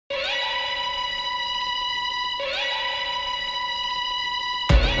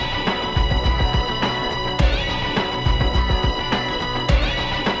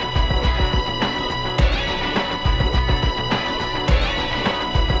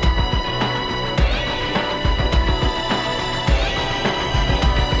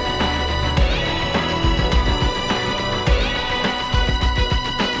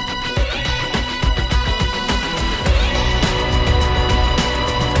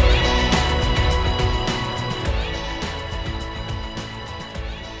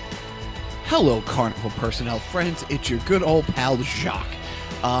Hello, Carnival personnel friends. It's your good old pal, Jacques.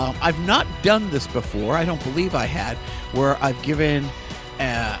 I've not done this before. I don't believe I had, where I've given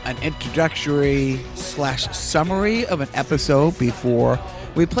an introductory / summary of an episode before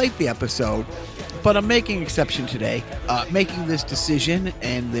we played the episode. But I'm making exception today, making this decision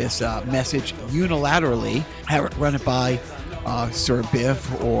and this message unilaterally. I haven't run it by Sir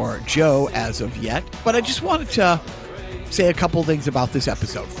Biff or Joe as of yet. But I just wanted to say a couple things about this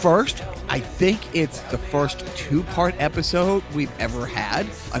episode. First, I think it's the first two-part episode we've ever had.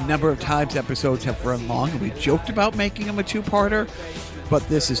 A number of times episodes have run long, and we joked about making them a two-parter, but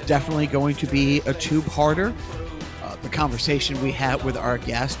this is definitely going to be a two-parter. The conversation we had with our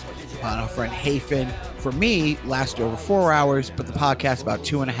guest, our friend Hafen, for me, lasted over 4 hours, but the podcast about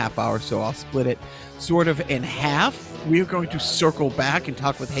 2.5 hours, so I'll split it sort of in half. We are going to circle back and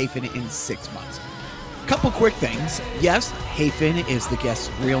talk with Hafen in 6 months. Couple quick things. Yes, Hafen is the guest's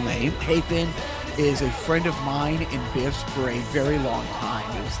real name. Hafen is a friend of mine in Biff's for a very long time.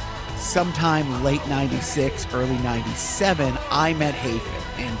 It was sometime late 96, early 97, I met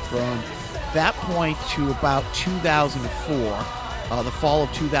Hafen. And from that point to about 2004, the fall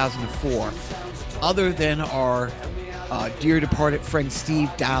of 2004, other than our dear departed friend Steve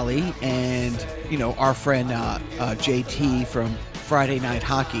Daly and, our friend JT from Friday Night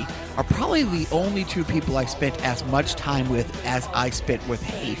Hockey, are probably the only two people I spent as much time with as I spent with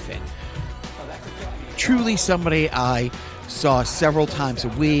Hafen. Truly somebody I saw several times a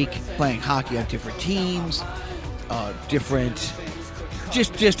week, playing hockey on different teams,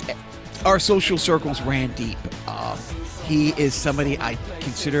 just our social circles ran deep. He is somebody I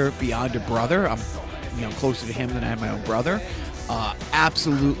consider beyond a brother. I'm, closer to him than I am my own brother.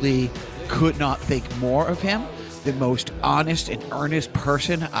 Absolutely could not think more of him. The most honest and earnest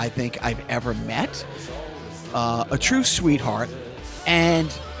person I think I've ever met. A true sweetheart.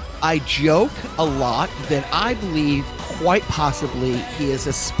 And I joke a lot that I believe quite possibly he is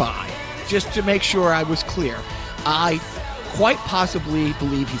a spy. Just to make sure I was clear. I quite possibly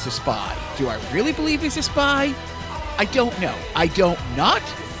believe he's a spy. Do I really believe he's a spy? I don't know. I don't not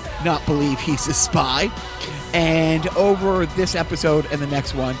believe he's a spy. And over this episode and the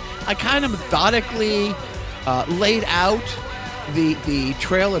next one, I kind of methodically laid out the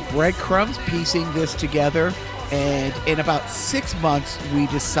trail of breadcrumbs, piecing this together, and in about 6 months we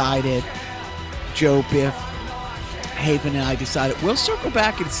decided, Joe, Biff, Hafen, and I decided we'll circle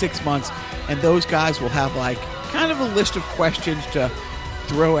back in 6 months, and those guys will have kind of a list of questions to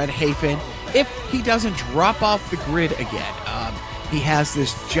throw at Hafen if he doesn't drop off the grid again. He has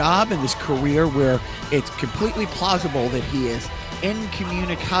this job and this career where it's completely plausible that he is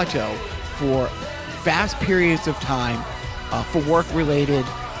incommunicato for vast periods of time for work-related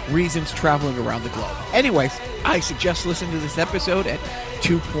reasons traveling around the globe. Anyways, I suggest listening to this episode at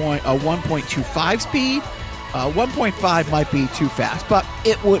 1.25 speed. 1.5 might be too fast, but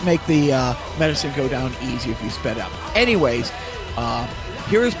it would make the medicine go down easy if you sped up. Anyways,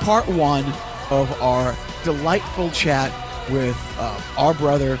 here is part one of our delightful chat with our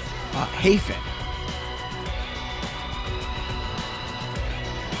brother, Hafen.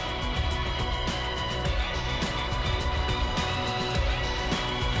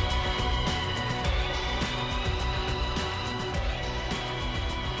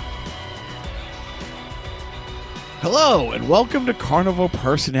 Hello, and welcome to Carnival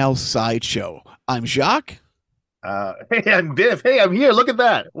Personnel Sideshow. I'm Jacques. Hey, I'm Biff. Hey, I'm here. Look at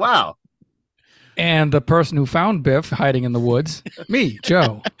that. Wow. And the person who found Biff hiding in the woods, me,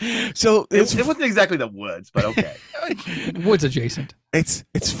 Joe. So it wasn't exactly the woods, but okay. Woods adjacent.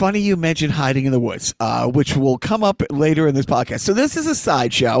 It's funny you mentioned hiding in the woods, which will come up later in this podcast. So this is a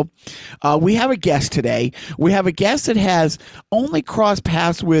sideshow. We have a guest today. We have a guest that has only crossed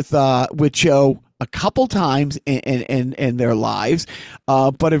paths with Joe a couple times in their lives,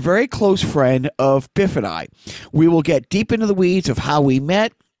 but a very close friend of Biff and I. We will get deep into the weeds of how we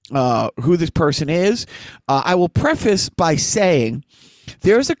met, who this person is. I will preface by saying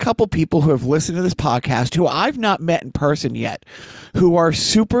there's a couple people who have listened to this podcast who I've not met in person yet, who are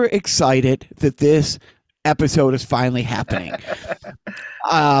super excited that this episode is finally happening.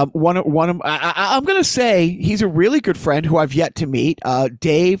 I'm going to say he's a really good friend who I've yet to meet.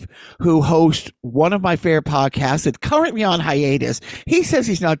 Dave, who hosts one of my favorite podcasts that's currently on hiatus. He says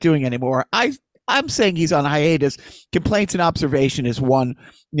he's not doing anymore. I'm saying he's on hiatus. Complaints and Observation is one,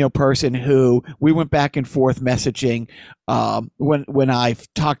 person who we went back and forth messaging when I've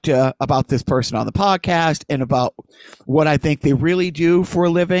talked about this person on the podcast and about what I think they really do for a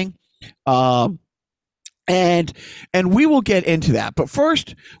living. and we will get into that. But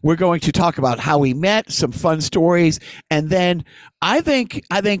first, we're going to talk about how we met, some fun stories, and then I think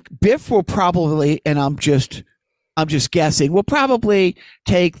Biff will probably, and I'm just guessing, will probably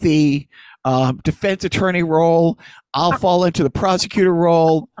take the defense attorney role. I'll fall into the prosecutor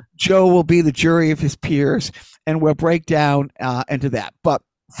role. Joe will be the jury of his peers, and we'll break down into that. But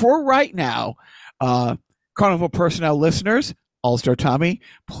for right now, Carnival Personnel listeners, All-Star Tommy,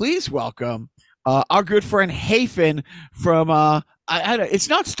 please welcome our good friend Hafen from it's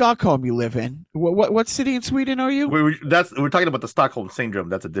not Stockholm you live in. What city in Sweden are you? We're talking about the Stockholm syndrome.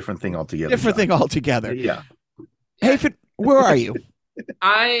 That's a different thing altogether. Yeah. Hafen, where are you?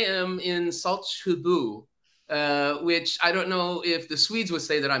 I am in Saltsjöbo, which I don't know if the Swedes would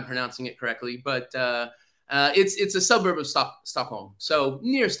say that I'm pronouncing it correctly, but it's a suburb of Stockholm, so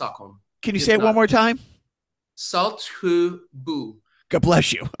near Stockholm. Can you say it one more time? Saltsjöbo. God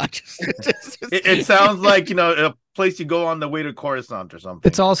bless you. It sounds like, a place you go on the way to Coruscant or something.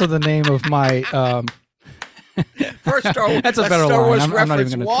 It's also the name of my first Star Wars. That's a better Star Wars line. I'm not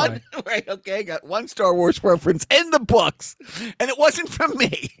even going to try. Right, okay, got one Star Wars reference in the books, and it wasn't from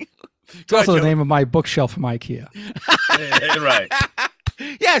me. It's also the name of my bookshelf from IKEA. Right.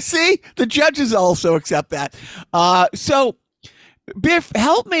 Yeah, see? The judges also accept that. So, Biff,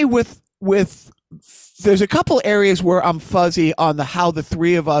 help me with there's a couple areas where I'm fuzzy on how the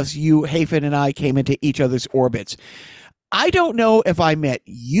three of us, you, Hafen, and I, came into each other's orbits. I don't know if I met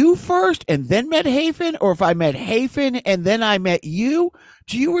you first and then met Hafen, or if I met Hafen and then I met you.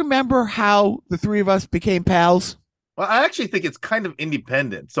 Do you remember how the three of us became pals? Well, I actually think it's kind of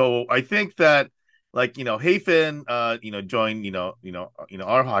independent. So I think that, Hafen, joined,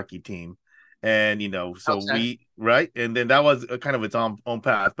 our hockey team, and so right, and then that was kind of its own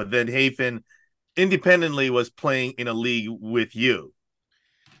path. But then Hafen independently was playing in a league with you.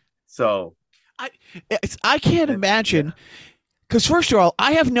 So I can't imagine, because first of all,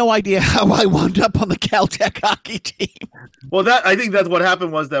 I have no idea how I wound up on the Caltech hockey team. Well, I think that's what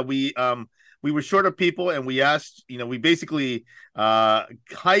happened, was that we were short of people, and we asked, we basically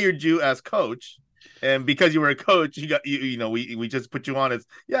hired you as coach. And because you were a coach, we just put you on as,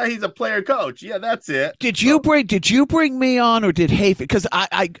 he's a player coach. Yeah, that's it. Did you bring me on, or did Hafen? Because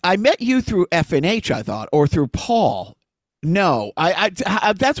I met you through FNH, I thought, or through Paul. No, I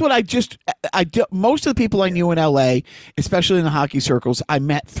that's what I do. Most of the people I knew in LA, especially in the hockey circles, I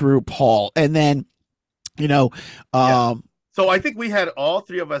met through Paul, and then So I think we had, all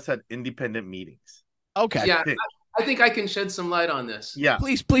three of us had independent meetings. Okay. Yeah. I think I can shed some light on this. Yeah,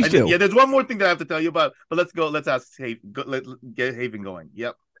 please do. Yeah, there's one more thing that I have to tell you about, but let's go. Let's ask Hafen. Let's get Hafen going.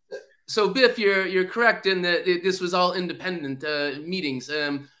 Yep. So Biff, you're correct in that this was all independent meetings.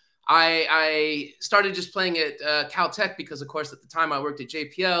 I started just playing at Caltech because, of course, at the time I worked at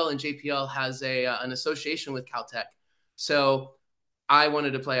JPL, and JPL has an association with Caltech. So I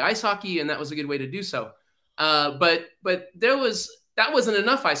wanted to play ice hockey, and that was a good way to do so. But that wasn't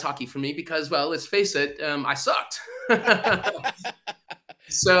enough ice hockey for me because, well, let's face it, I sucked.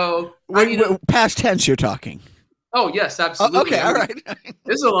 So past tense, you're talking. Oh yes, absolutely. Okay, all right.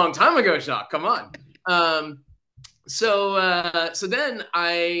 This is a long time ago, Jacques. Come on. So then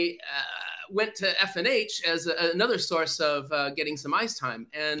I went to FNH as another source of getting some ice time,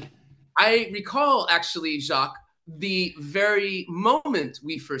 and I recall actually, Jacques, the very moment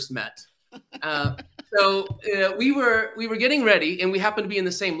we first met. So we were getting ready, and we happened to be in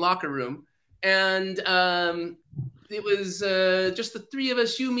the same locker room, and it was just the three of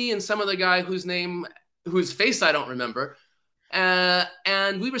us, you, me, and some other guy whose face I don't remember.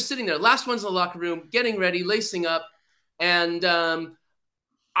 And we were sitting there, last ones in the locker room, getting ready, lacing up, and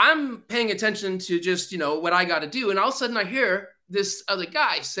I'm paying attention to just what I got to do, and all of a sudden I hear this other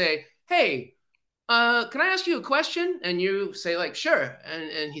guy say, "Hey, can I ask you a question?" And you say, like, "Sure,"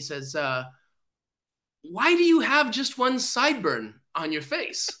 and he says, "Why do you have just one sideburn on your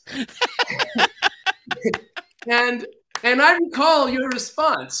face?" and I recall your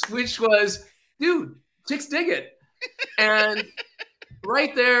response, which was, "Dude, chicks dig it." And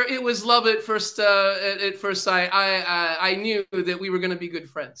right there, it was love at first sight. I knew that we were going to be good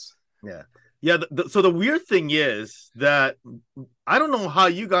friends. Yeah. So the weird thing is that I don't know how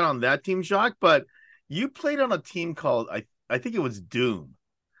you got on that team, Jacques, but you played on a team called, I think it was Doom.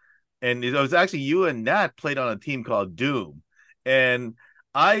 And it was actually you and Nat played on a team called Doom, and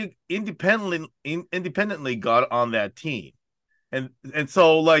I independently got on that team, and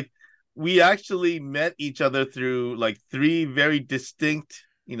so we actually met each other through three very distinct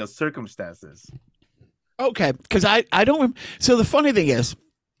circumstances. Okay, because I don't. So the funny thing is,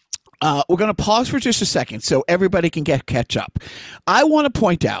 we're going to pause for just a second so everybody can catch up. I want to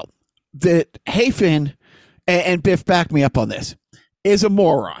point out that Hafen and Biff, back me up on this, is a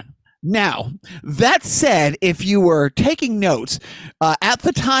moron. Now, that said, if you were taking notes, at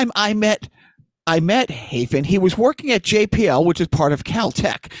the time I met Hafen. He was working at JPL, which is part of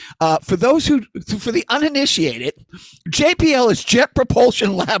Caltech. For the uninitiated, JPL is Jet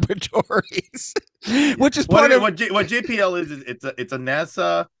Propulsion Laboratories, which is part of what JPL is. It's a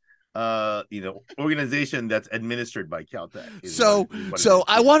NASA, organization that's administered by Caltech. So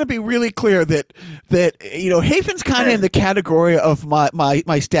I want to be really clear that Hafen's kind of in the category of my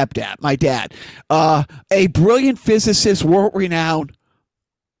stepdad, my dad, a brilliant physicist, world-renowned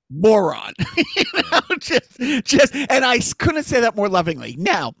moron. just and I couldn't say that more lovingly.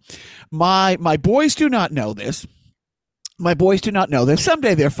 Now, my boys do not know this.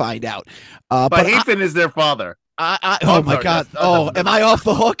 Someday they'll find out. But Hafen is their father. Oh my God! Oh, am I off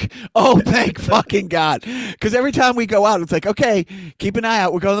the hook? Oh, thank fucking God! Because every time we go out, it's like, okay, keep an eye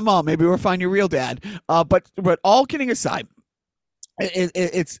out. We'll go to the mall. Maybe we'll find your real dad. But all kidding aside,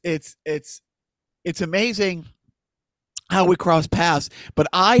 it's amazing how we cross paths. But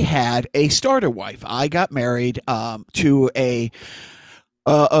I had a starter wife. I got married to a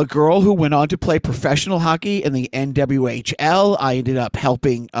girl who went on to play professional hockey in the NWHL. I ended up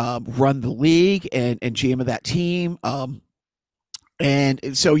helping run the league and GM of that team.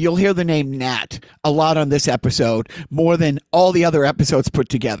 And so you'll hear the name Nat a lot on this episode, more than all the other episodes put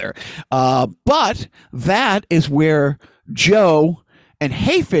together. But that is where Joe and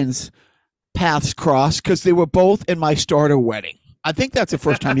Hafen's paths crossed, because they were both in my starter wedding. I think that's the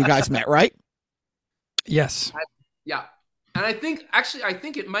first time you guys met, right? Yes. Yeah. And I think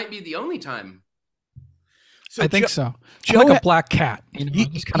it might be the only time. So I think so. Joe, like a black cat, you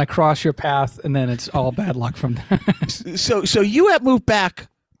just kind of cross your path, and then it's all bad luck from there. So you had moved back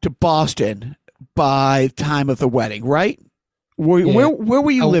to Boston by the time of the wedding, right? Where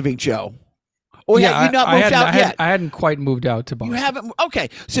were you living, Joe? Oh, yeah, you not moved out yet? I hadn't quite moved out to Boston. You haven't? Okay,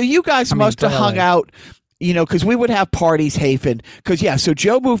 so you guys must have hung out. Because we would have parties, Hafen. Because, so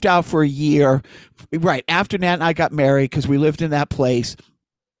Joe moved out for a year, right, after Nat and I got married, because we lived in that place.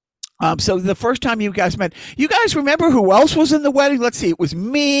 So the first time you guys met, you guys remember who else was in the wedding? Let's see. It was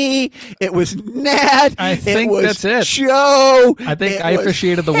me. It was Nat. I think that's it. Joe. I think I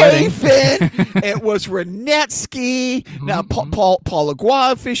officiated the wedding. It was Renetsky. Now, Paul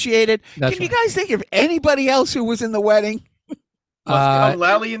Lagois officiated. Can you guys think of anybody else who was in the wedding? Was Tom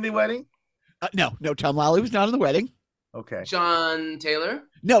Lally in the wedding? No, Tom Lally was not in the wedding. Okay. John Taylor?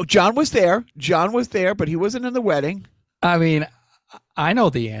 No, John was there. But he wasn't in the wedding. I mean, I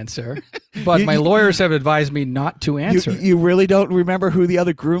know the answer, but my lawyers have advised me not to answer. You really don't remember who the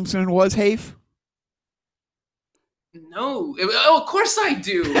other groomsman was, Hafe? No. Of course I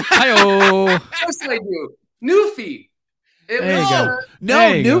do. Of course I do. Newfie. There you go.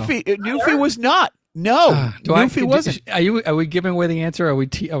 No, Newfie was not. No, Newfie wasn't. Are we giving away the answer? Or are we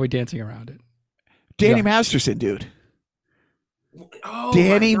dancing around it? Danny Masterson, dude. Oh,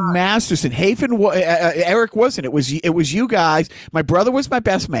 Danny Masterson. Hafen, Eric wasn't. It was you guys. My brother was my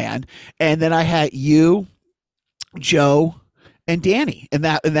best man, and then I had you, Joe, and Danny, and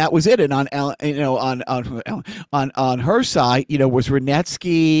that was it. And on her side, was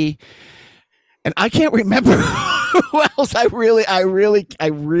Renetsky, and I can't remember who else. I really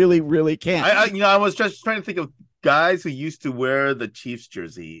can't. I was just trying to think of guys who used to wear the Chiefs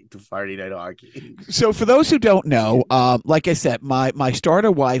jersey to Friday Night Hockey. So for those who don't know, like I said, my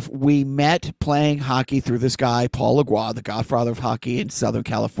starter wife, we met playing hockey through this guy, Paul Lagois, the godfather of hockey in Southern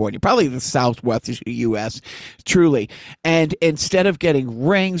California, probably the Southwest U.S., truly. And instead of getting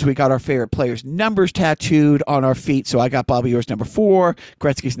rings, we got our favorite players' numbers tattooed on our feet. So I got Bobby Orr's number 4,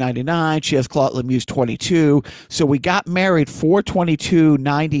 Gretzky's 99, she has Claude Lemieux's 22. So we got married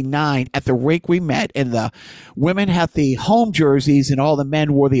 4/22/99 at the rink we met, and the women had the home jerseys and all the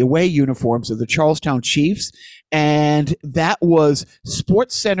men wore the away uniforms of the Charlestown Chiefs. And that was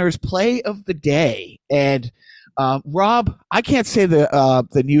Sports Center's play of the day. And Rob, I can't say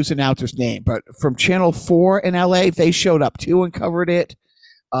the news announcer's name, but from Channel 4 in LA, they showed up too and covered it.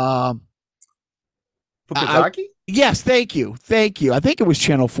 Yes, thank you. I think it was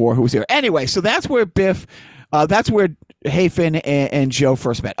Channel 4 who was there. Anyway, so that's where Hafen and Joe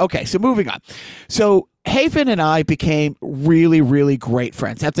first met. Okay, so moving on. So Hafen and I became really, really great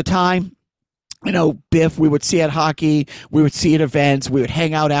friends. At the time, Biff, we would see at hockey, we would see at events, we would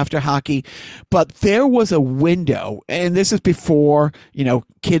hang out after hockey. But there was a window, and this is before,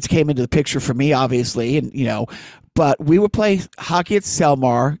 kids came into the picture for me, obviously, and, but we would play hockey at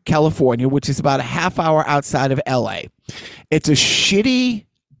Selmar, California, which is about a half hour outside of LA. It's a shitty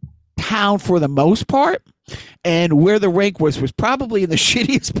town for the most part, and where the rink was probably in the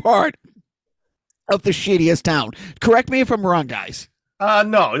shittiest part of the shittiest town. Correct me if I'm wrong, guys.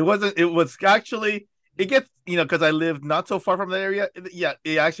 No, it wasn't. It was actually, it gets, because I live not so far from that area. Yeah,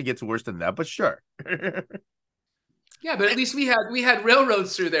 it actually gets worse than that, but sure. Yeah, but at least we had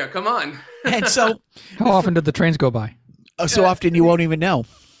railroads through there. Come on. And so, how often did the trains go by? So often you won't even know.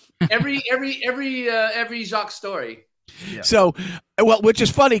 Every Jacques story. Yeah. So, well, which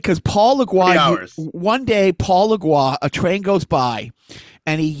is funny because Paul Legua, one day, Paul Legua, a train goes by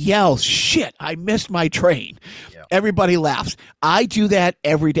and he yells, "Shit, I missed my train." Yeah. Everybody laughs. I do that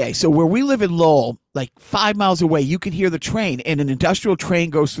every day. So where we live in Lowell, like 5 miles away, you can hear the train, and an industrial train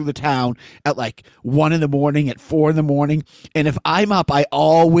goes through the town at like 1 a.m, at 4 a.m. And if I'm up, I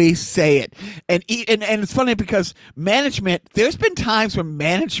always say it. And it's funny because management, there's been times when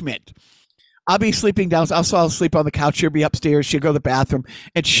management, I'll be sleeping down. I'll sleep on the couch. She'll be upstairs. She'll go to the bathroom,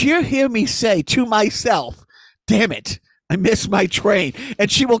 and she'll hear me say to myself, "Damn it, I missed my train." And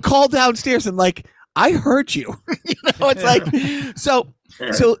she will call downstairs and like, "I heard you." It's like, so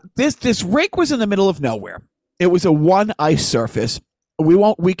this rink was in the middle of nowhere. It was a one ice surface.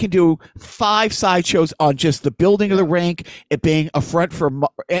 We can do 5 sideshows on just the building of the rink, it being a front for,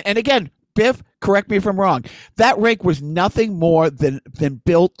 and again, Biff, correct me if I'm wrong, that rink was nothing more than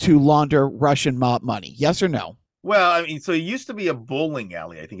built to launder Russian mob money. Yes or no? Well, I mean, so it used to be a bowling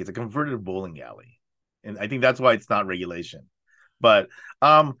alley. I think it's a converted bowling alley, and I think that's why it's not regulation. But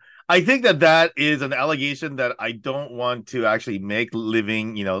I think that is an allegation that I don't want to actually make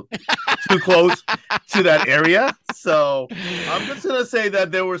living, too close to that area. So I'm just gonna say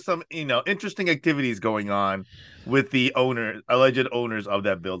that there were some, interesting activities going on with the alleged owners of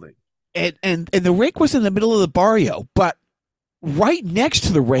that building. And the rink was in the middle of the barrio, but right next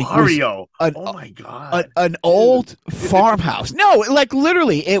to the rink was oh my god, an old farmhouse. No, like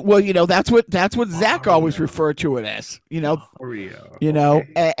literally, it was. That's what Zach always referred to it as. Barrio.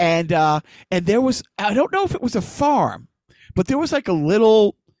 And there was, I don't know if it was a farm, but there was like a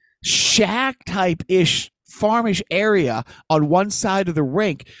little shack type ish farmish area on one side of the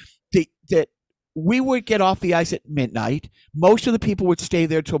rink that we would get off the ice at midnight. Most of the people would stay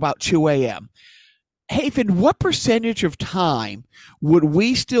there till about 2 a.m. Hafen, what percentage of time would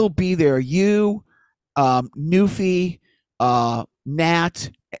we still be there? You, Newfie, Nat,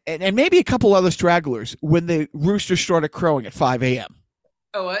 and maybe a couple other stragglers when the rooster started crowing at 5 a.m.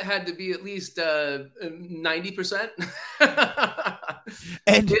 Oh, it had to be at least 90%.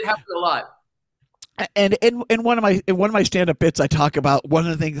 And it happened a lot. And in one of my stand-up bits, I talk about one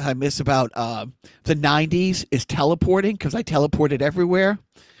of the things I miss about the 90s is teleporting, because I teleported everywhere.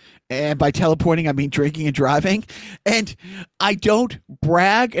 And by teleporting, I mean drinking and driving. And I don't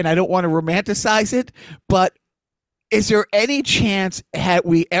brag and I don't want to romanticize it, but is there any chance had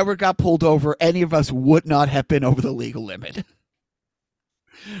we ever got pulled over, any of us would not have been over the legal limit?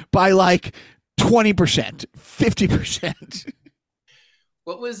 By like 20%, 50%.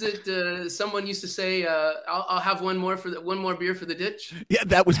 What was it? Someone used to say, "I'll have one more beer for the ditch." Yeah,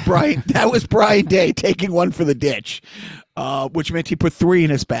 that was Brian. That was Brian Day taking one for the ditch, which meant he put 3 in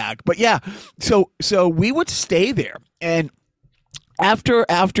his bag. But yeah, so we would stay there, and after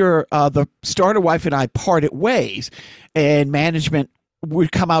the starter wife and I parted ways, and management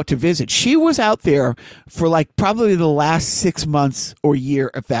would come out to visit, she was out there for like probably the last 6 months or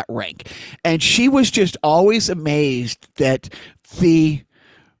year of that rink, and she was just always amazed that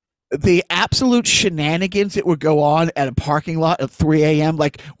the absolute shenanigans that would go on at a parking lot at 3 a.m.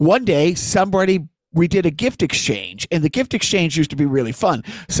 Like one day, we did a gift exchange, and the gift exchange used to be really fun.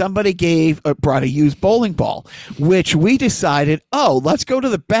 Somebody brought a used bowling ball, which we decided, let's go to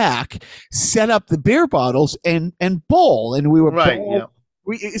the back, set up the beer bottles, and bowl. And we were right. Yeah.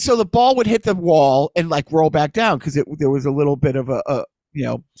 So the ball would hit the wall and like roll back down because there was a little bit of a.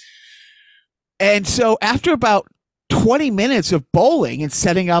 And so after about 20 minutes of bowling and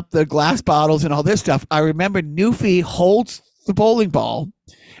setting up the glass bottles and all this stuff, I remember Newfie holds the bowling ball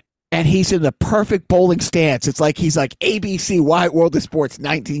and he's in the perfect bowling stance. It's like he's like ABC Wide World of Sports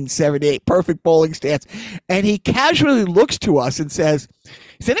 1978, perfect bowling stance. And he casually looks to us and says,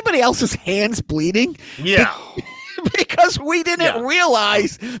 "Is anybody else's hands bleeding?" Yeah. Because we didn't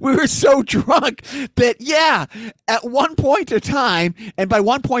realize, we were so drunk that, at one point of time, and by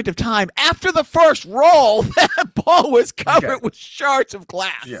one point of time, after the first roll, that ball was covered with shards of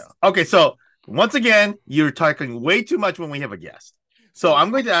glass. Yeah. Okay, so once again, you're talking way too much when we have a guest. So I'm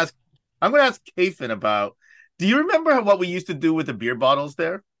going to ask Hafen about, do you remember what we used to do with the beer bottles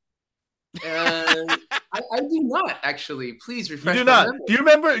there? I do not, actually. Please refresh You do not. Do you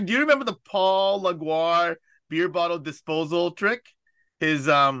remember the Paul Laguerre beer bottle disposal trick? His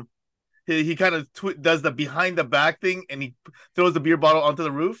he kind of does the behind the back thing, and he throws the beer bottle onto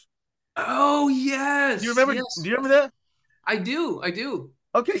the roof. Oh yes. Do you remember? Yes. Do you remember that? I do. I do.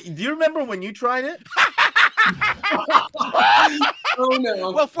 Okay. Do you remember when you tried it? Oh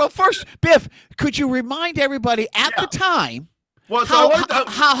no. Well, first, Biff, could you remind everybody at the time? Well,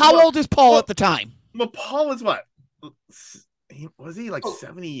 how old is Paul at the time? Well, Paul was what? Was he like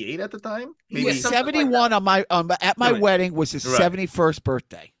 78 at the time? Maybe 71 like at my wedding was his 71st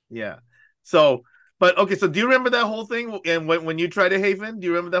birthday. Yeah. So, but okay. So, do you remember that whole thing? And when you tried to Hafen, do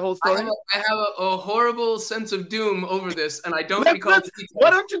you remember that whole story? I have a horrible sense of doom over this, and I don't recall the details. Why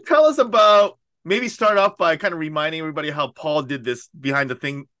don't you tell us about? Maybe start off by kind of reminding everybody how Paul did this behind the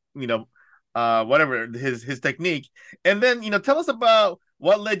thing. Whatever his technique, and then tell us about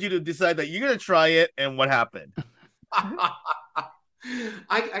what led you to decide that you're going to try it and what happened. I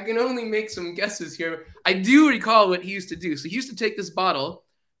can only make some guesses here. I do recall what he used to do. So he used to take this bottle,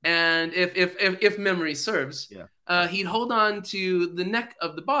 and if memory serves, he'd hold on to the neck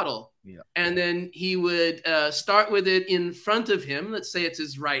of the bottle, and then he would start with it in front of him. Let's say it's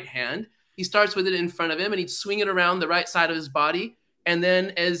his right hand. He starts with it in front of him, and he'd swing it around the right side of his body. And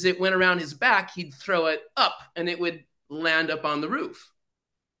then as it went around his back, he'd throw it up, and it would land up on the roof.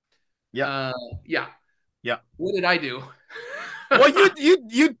 Yeah. What did I do? Well,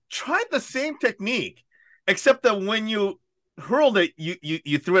 you tried the same technique, except that when you hurled it,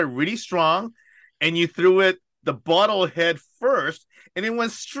 you threw it really strong, and you threw it the bottle head first, and it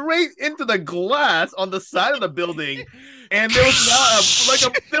went straight into the glass on the side of the building, and there was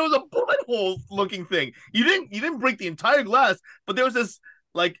there was a bullet hole looking thing. You didn't break the entire glass, but there was this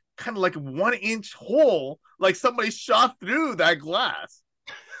kind of 1 inch hole, like somebody shot through that glass.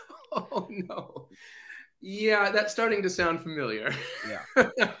 Oh no. Yeah, that's starting to sound familiar. Yeah.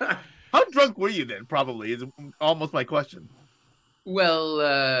 How drunk were you then? Probably is almost my question. Well,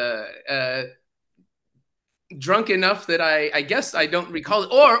 drunk enough that I guess I don't recall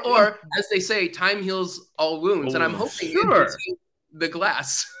it, or as they say, time heals all wounds, and I'm hoping it the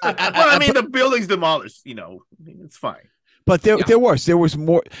glass. I mean, the building's demolished. It's fine. But there was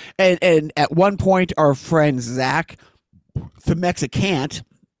more, and at one point, our friend Zach, the Mexicant,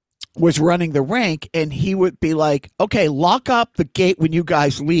 was running the rink, and he would be like, "Okay, lock up the gate when you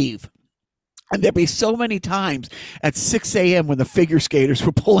guys leave." And there'd be so many times at 6 a.m. when the figure skaters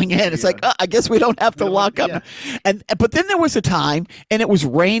were pulling in. It's I guess we don't have to lock up. But then there was a time, and it was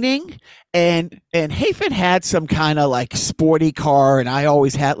raining, and Hafen had some kind of sporty car, and I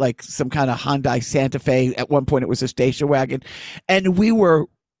always had some kind of Hyundai Santa Fe. At one point, it was a station wagon, and we were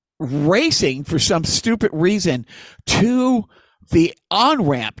racing for some stupid reason to the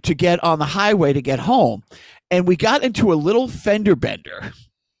on-ramp to get on the highway to get home, and we got into a little fender bender.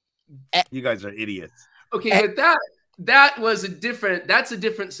 You guys are idiots. Okay, but that's a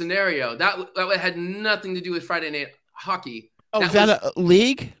different scenario. That had nothing to do with Friday Night Hockey. Oh, was that a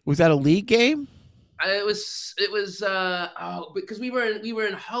league? Was that a league game? It was because we were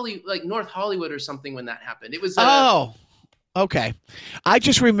in Hollywood, North Hollywood or something when that happened. It was okay. I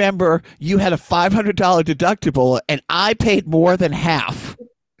just remember you had a $500 deductible, and I paid more than half.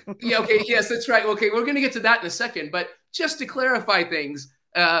 Yeah. Okay. Yes, that's right. Okay, we're gonna get to that in a second, but just to clarify things.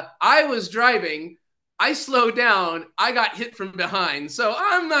 I was driving, I slowed down, I got hit from behind. So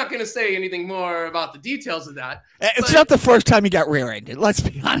I'm not going to say anything more about the details of that. It's not the first time you got rear-ended. Let's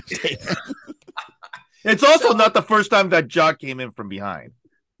be honest. It's also not the first time that Jock came in from behind.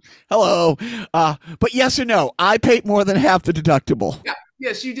 Hello. But yes or no, I paid more than half the deductible. Yeah.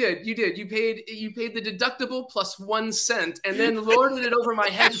 Yes, you did. You did. You paid the deductible plus 1 cent, and then lorded it over my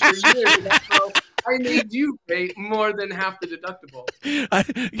head for years. That's how I made you pay more than half the deductible.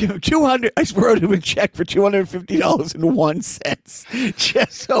 200. I wrote him a check for $250.01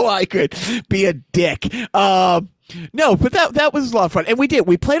 just so I could be a dick. No, but that was a lot of fun, and we did.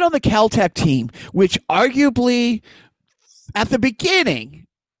 We played on the Caltech team, which arguably, at the beginning,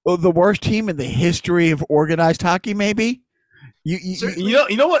 the worst team in the history of organized hockey, maybe.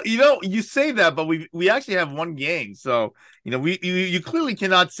 You know what? You say that, but we actually have one game, so you clearly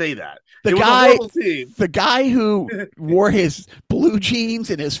cannot say that. The guy who wore his blue jeans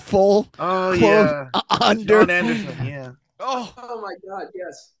and his full under John Anderson, yeah. Oh my God,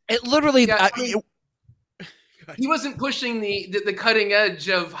 yes. It literally. He wasn't pushing the cutting edge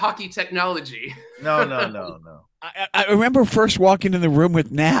of hockey technology. No. I remember first walking in the room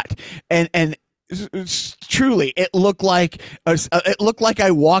with Nat, and truly, it looked like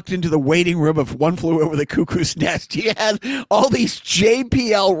I walked into the waiting room of One Flew Over the Cuckoo's Nest. He had all these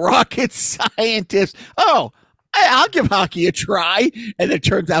JPL rocket scientists. Oh, I'll give hockey a try, and it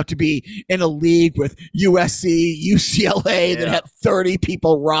turns out to be in a league with USC, UCLA that had 30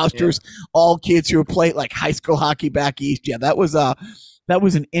 people rosters, all kids who played high school hockey back east. Yeah, that was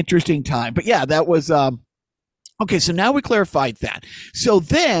an interesting time. But yeah, that was okay. So now we clarified that. So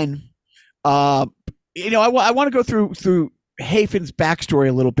then, I want to go through Hafen's backstory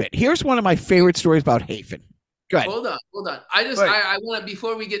a little bit. Here's one of my favorite stories about Hafen. Go ahead. Hold on. I want to,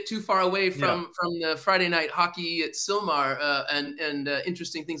 before we get too far away from the Friday night hockey at Silmar and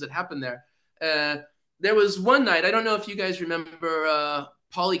interesting things that happened there. There was one night, I don't know if you guys remember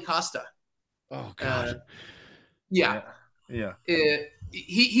Paulie Costa. Oh God. Yeah.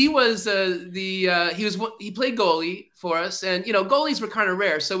 He was he played goalie for us, and goalies were kind of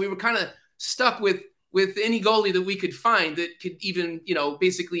rare, so we were kind of stuck with any goalie that we could find that could even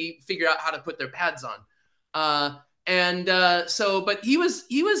basically figure out how to put their pads on. But he was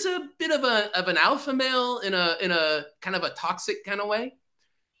a bit of an alpha male in a kind of a toxic kind of way.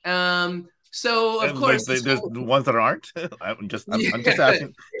 So of course there's the ones that aren't. I'm just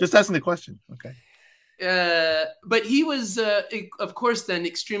asking the question. Okay. But he was, of course, then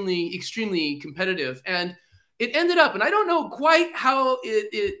extremely, extremely competitive, and it ended up, and I don't know quite how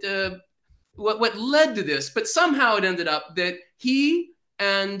what led to this, but somehow it ended up that he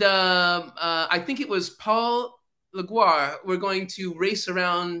and I think it was Paul Laguerre were going to race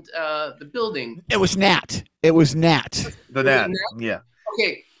around the building. It was Nat. The Nat. Yeah.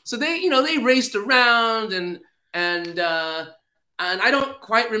 Okay, so they raced around and I don't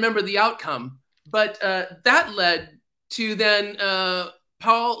quite remember the outcome. But that led to then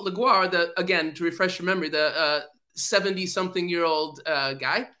Paul Laguerre, again, to refresh your memory, the 70-something-year-old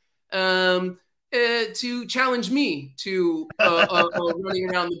guy, to challenge me to running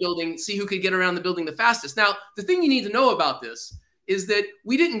around the building, see who could get around the building the fastest. Now, the thing you need to know about this is that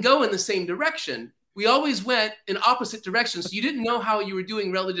we didn't go in the same direction. We always went in opposite directions, so you didn't know how you were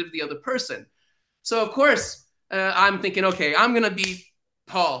doing relative to the other person. So, of course, I'm thinking, okay, I'm going to beat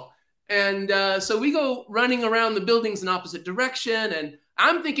Paul. And so we go running around the buildings in opposite direction. And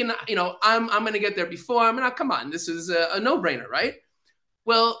I'm thinking, I'm going to get there before. I mean, come on, this is a no-brainer, right?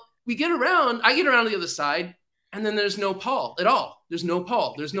 Well, I get around the other side, and then there's no Paul at all. There's no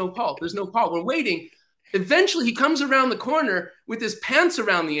Paul. We're waiting. Eventually, he comes around the corner with his pants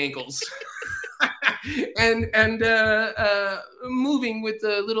around the ankles and moving with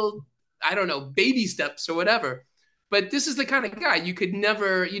the little, I don't know, baby steps or whatever. But this is the kind of guy you just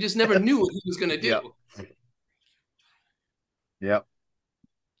never knew what he was going to do. Yep.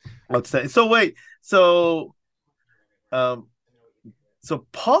 Let's say. So wait. So Paulie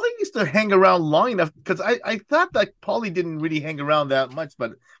used to hang around long enough, because I thought that Paulie didn't really hang around that much,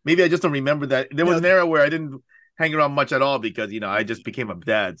 but maybe I just don't remember that. There was an era where I didn't hang around much at all because I just became a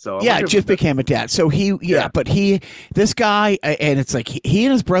dad. So became a dad. So this guy, and it's like he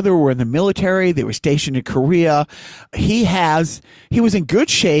and his brother were in the military. They were stationed in Korea. He was in good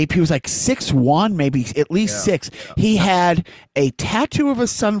shape. He was like 6'1", maybe at least 6. Yeah. He had a tattoo of a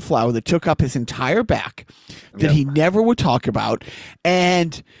sunflower that took up his entire back that he never would talk about.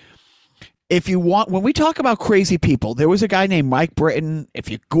 And if you want, when we talk about crazy people, there was a guy named Mike Britton. If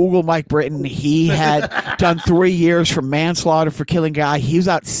you Google Mike Britton, he had done 3 years for manslaughter for killing a guy. He was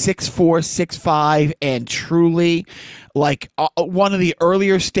out 6'4", 6'5", and truly like one of the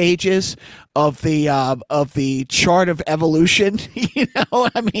earlier stages of the chart of evolution.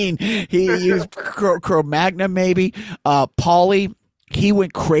 I mean, he used Cro-Magnon maybe. Paulie. He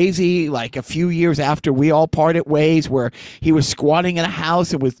went crazy like a few years after we all parted ways, where he was squatting in a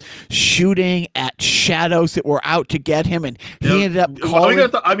house and was shooting at shadows that were out to get him, and he ended up calling.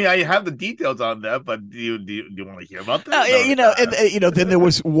 I have the details on that, but do you want to hear about that? Then there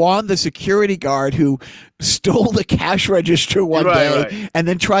was Juan, the security guard, who stole the cash register one day and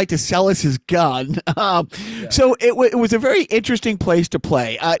then tried to sell us his gun. So it was a very interesting place to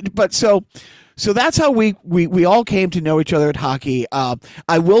play. So that's how we all came to know each other at hockey.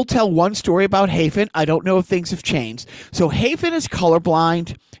 I will tell one story about Hafen. I don't know if things have changed. So Hafen is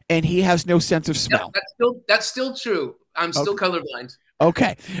colorblind, and he has no sense of smell. Yeah, that's still true. I'm still colorblind.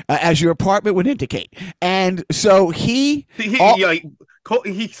 Okay, as your apartment would indicate. And so he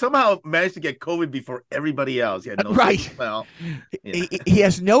somehow managed to get COVID before everybody else. He had no sense of smell. Yeah. He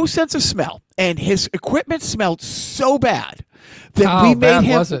has no sense of smell, and his equipment smelled so bad that we made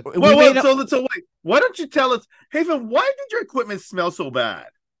him. Was it? So wait, why don't you tell us, Hafen? Why did your equipment smell so bad?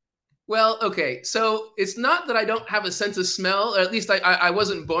 Well, okay, so it's not that I don't have a sense of smell, or at least I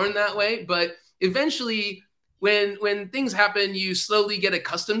wasn't born that way. But eventually, when things happen, you slowly get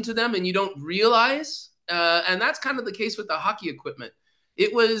accustomed to them, and you don't realize. And that's kind of the case with the hockey equipment.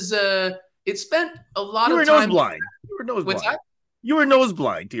 It was it spent a lot of time. You were nose blind. What's that? You were nose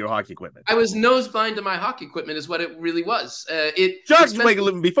blind to your hockey equipment. I was nose blind to my hockey equipment, is what it really was. Jock,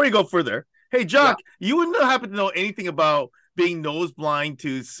 before you go further, hey, Jock, you wouldn't happen to know anything about being nose blind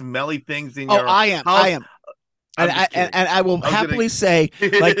to smelly things in Oh, your I am. house? I am. And I will happily say,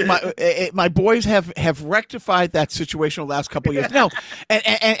 like my boys have rectified that situation the last couple of years. No,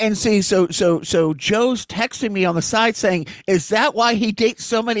 and see, so Joe's texting me on the side saying, "Is that why he dates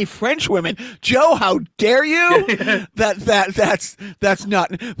so many French women?" Joe, how dare you? That's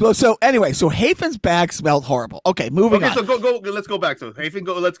not. So anyway, so Hafen's bag smelled horrible. Okay, moving on. So go. Let's go back to Hafen.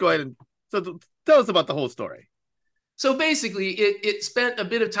 Let's go ahead and tell us about the whole story. So basically, it spent a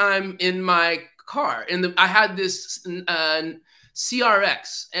bit of time in my car. I had this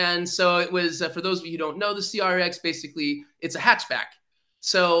CRX, and so it was for those of you who don't know, the CRX basically it's a hatchback.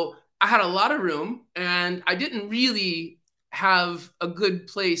 So I had a lot of room, and I didn't really have a good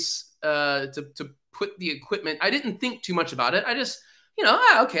place to put the equipment. I didn't think too much about it. I just,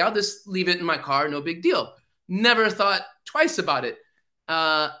 okay, I'll just leave it in my car, no big deal. Never thought twice about it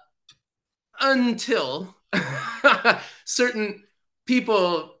until certain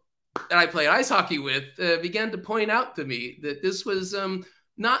people that I played ice hockey with began to point out to me that this was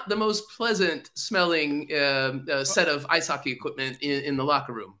not the most pleasant smelling set of ice hockey equipment in the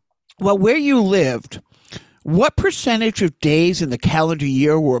locker room. Well, where you lived, what percentage of days in the calendar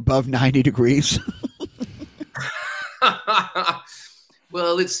year were above 90 degrees?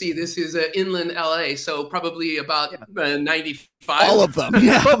 Well, let's see. This is inland LA, so probably about 95. All of them,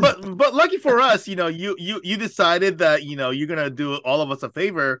 yeah. but lucky for us, you decided that you're gonna do all of us a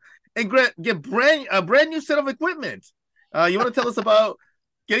favor and get a brand new set of equipment. You want to tell us about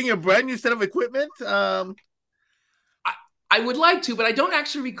getting a brand new set of equipment? I would like to, but I don't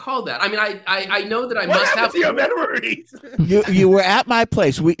actually recall that. I mean, I know that I must have your memories. You were at my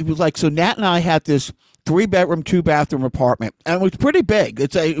place. It was like, so Nat and I had this 3-bedroom, 2-bathroom apartment, and it was pretty big.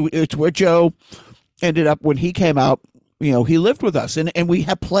 It's where Joe ended up when he came out. He lived with us, and we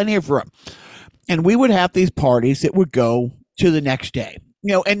had plenty of room. And we would have these parties that would go to the next day.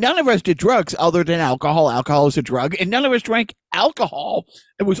 And none of us did drugs other than alcohol. Alcohol is a drug, and none of us drank alcohol.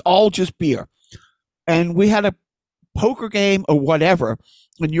 It was all just beer. And we had a poker game or whatever,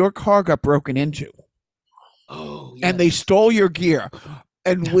 and your car got broken into. Oh, yes. And they stole your gear.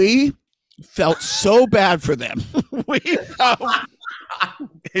 And we felt so bad for them. It's like,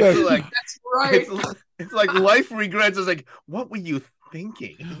 that's right. It's like life regrets. It's like, what were you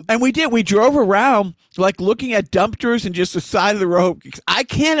thinking? And we did. We drove around, like looking at dumpsters and just the side of the road. I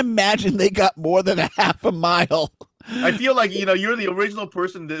can't imagine they got more than a half a mile. I feel like you're the original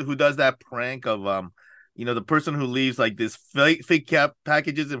person who does that prank of the person who leaves like this fake cap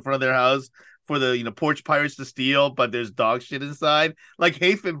packages in front of their house for the porch pirates to steal, but there's dog shit inside. Like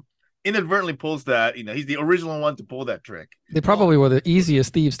Hafen inadvertently pulls that. He's the original one to pull that trick. They probably were the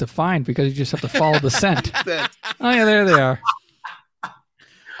easiest thieves to find because you just have to follow the scent. Oh yeah, there they are.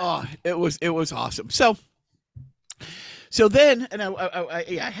 Oh, it was awesome. So then, and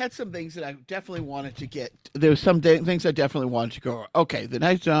I had some things that I definitely wanted to get. There was some things I definitely wanted to go. Okay, the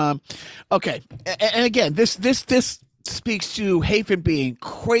next okay, and again, this speaks to Hafen being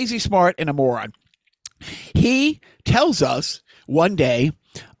crazy smart and a moron. He tells us one day,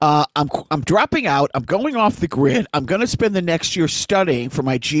 I'm dropping out. I'm going off the grid. I'm going to spend the next year studying for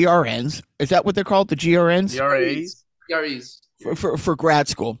my GRNs. Is that what they're called? The GRNs? GREs. For grad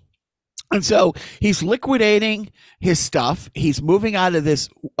school. And so he's liquidating his stuff. He's moving out of this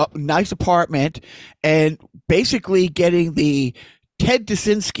nice apartment and basically getting the Ted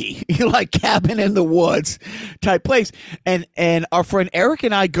Kaczynski, like cabin in the woods type place. And our friend Eric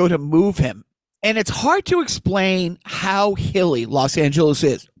and I go to move him. And it's hard to explain how hilly Los Angeles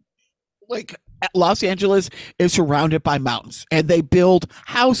is. Like, Los Angeles is surrounded by mountains, and they build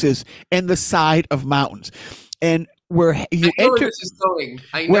houses in the side of mountains. And where you enter, where this is going.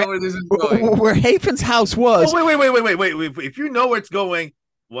 I know where this is going. Where Hafen's house was. Oh, wait. If you know where it's going,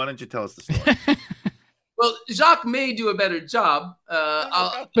 why don't you tell us the story? Well, Jacques may do a better job.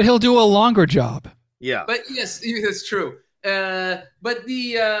 But he'll do a longer job. Yeah. But yes, that's true. But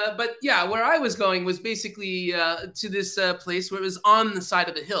where I was going was basically to this place where it was on the side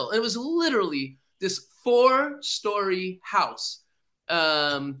of a hill. It was literally this 4-story house.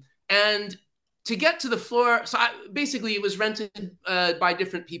 And to get to the floor, so basically it was rented by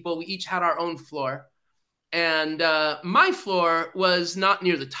different people. We each had our own floor. And my floor was not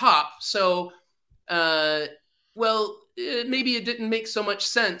near the top. So, maybe it didn't make so much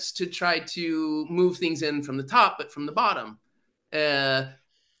sense to try to move things in from the top, but from the bottom.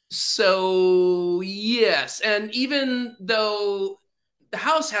 So yes. And even though the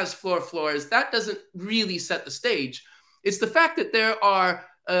house has 4 floors, that doesn't really set the stage. It's the fact that there are,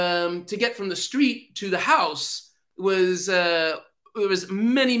 to get from the street to the house there was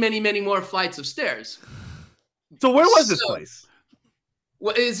many, many, many more flights of stairs. So where was this place?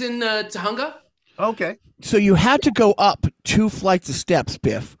 What is in Tahunga? Okay. So you had to go up 2 flights of steps,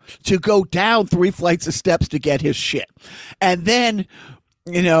 Biff, to go down 3 flights of steps to get his shit. And then,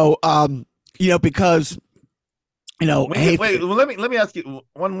 because wait, well, let me ask you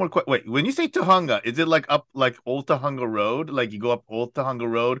one more question. Wait, when you say Tahunga, is it like up like Old Tahunga Road? Like you go up Old Tahunga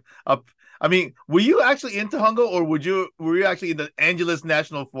Road up? I mean, were you actually in Tahunga, or were you actually in the Angeles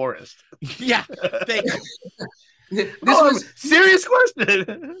National Forest? Yeah, this was serious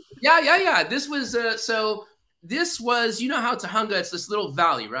question. Yeah. This was this was, you know how Tahunga, it's this little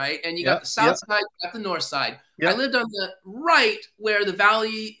valley, right? And you got the south side, you got the north side. I lived on the right where the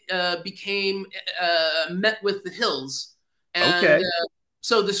valley became met with the hills. And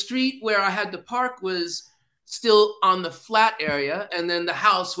so the street where I had to park was still on the flat area, and then the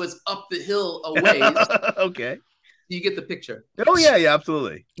house was up the hill a ways. Okay. You get the picture. Oh yeah,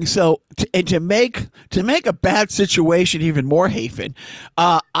 absolutely. So to make a bad situation even more, Hafen,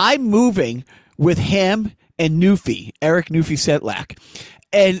 I'm moving with him and Newfie, Eric Newfie Setlak.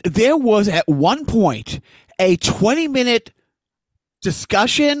 And there was at one point a 20-minute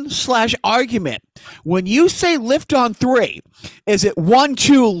discussion / argument. When you say lift on 3, is it 1,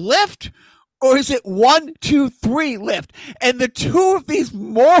 2, lift? Or is it 1, 2, 3 lift? And the two of these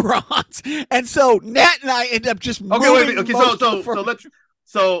morons. And so Nat and I end up just moving. Okay,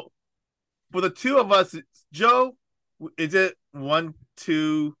 so for the two of us, Joe, is it 1,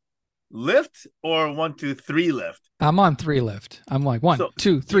 2 lift or 1, 2, 3 lift? I'm on 3 lift. I'm like 1,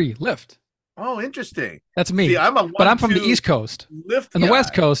 2, 3 lift. Oh, interesting. That's me. See, but I'm from the East Coast. Lift. On the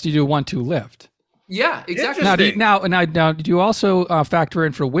West Coast, you do 1, 2 lift. Yeah, exactly. Now, do you also factor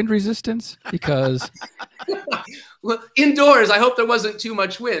in for wind resistance? Because well, indoors, I hope there wasn't too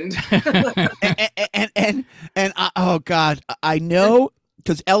much wind. and oh God, I know,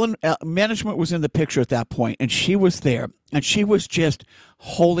 because Ellen management was in the picture at that point, and she was there, and she was just,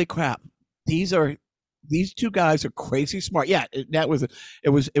 holy crap, these 2 guys are crazy smart. Yeah, it was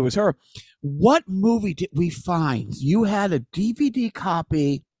her. What movie did we find? You had a DVD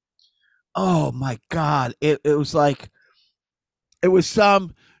copy. Oh my God. It was like, it was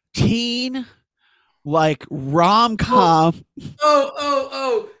some teen like rom-com.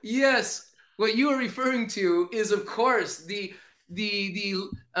 Oh, yes. What you are referring to is, of course, the the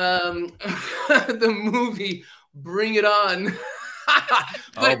movie Bring It On.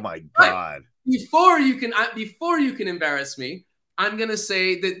 Oh my God. Before you can embarrass me, I'm going to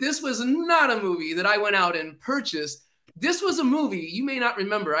say that this was not a movie that I went out and purchased. This was a movie you may not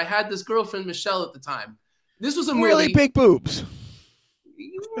remember. I had this girlfriend, Michelle, at the time. This was a movie. Really big boobs.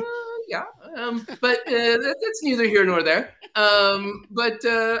 Yeah. But that's neither here nor there. But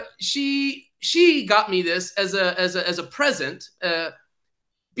she got me this as a present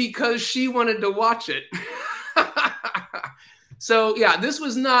because she wanted to watch it. So yeah, this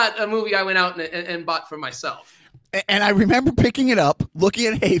was not a movie I went out and bought for myself. And I remember picking it up, looking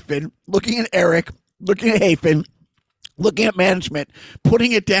at Hafen, looking at Eric, looking at Hafen, looking at management,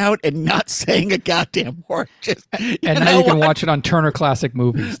 putting it down, and not saying a goddamn word. And now you can watch it on Turner Classic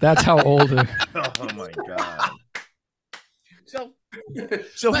Movies. That's how old it is. Oh my God.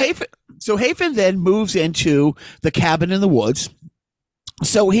 So Hafen then moves into the cabin in the woods,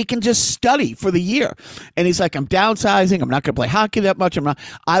 so he can just study for the year. And he's like, I'm downsizing. I'm not going to play hockey that much.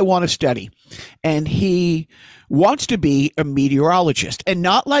 I want to study. And he wants to be a meteorologist, and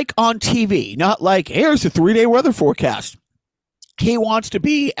not like on TV, not like, here's a 3-day weather forecast. He wants to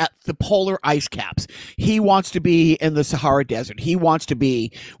be at the polar ice caps. He wants to be in the Sahara Desert. He wants to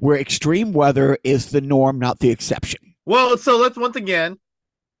be where extreme weather is the norm, not the exception. Well, so let's once again,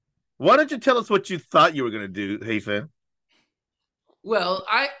 why don't you tell us what you thought you were going to do, Hafen? Well,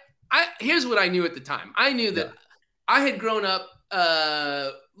 I here's what I knew at the time. I knew that I had grown up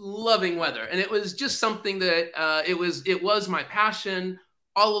loving weather, and it was just something that it was my passion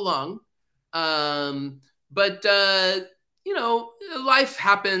all along. But life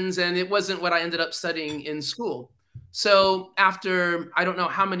happens, and it wasn't what I ended up studying in school. So after I don't know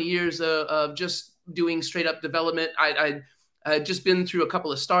how many years of just doing straight up development, I'd just been through a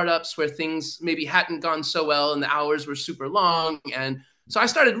couple of startups where things maybe hadn't gone so well and the hours were super long. And so I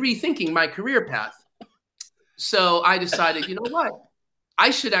started rethinking my career path. So I decided, you know what?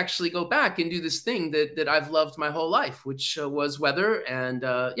 I should actually go back and do this thing that I've loved my whole life, which was weather and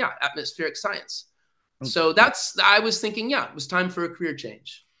atmospheric science. So I was thinking, it was time for a career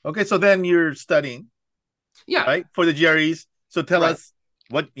change. Okay, so then you're studying, right, for the GREs. So tell us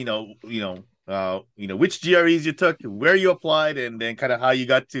what which GREs you took, where you applied, and then kind of how you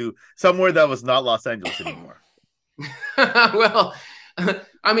got to somewhere that was not Los Angeles anymore. Well,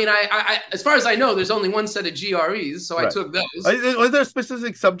 I mean, I as far as I know, there's only one set of GREs, so I took those. Are there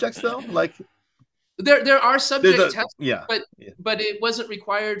specific subjects though? Like there are subject tests, yeah, but it wasn't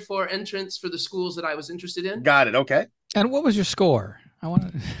required for entrance for the schools that I was interested in. Got it. Okay. And what was your score? I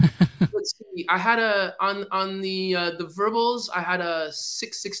want to. Let's see. I had on the verbals. I had a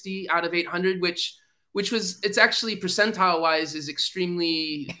 660 out of 800, which was, it's actually percentile wise is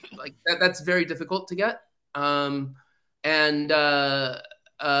extremely like that's very difficult to get. It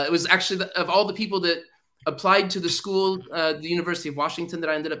was actually of all the people that applied to the school, the University of Washington that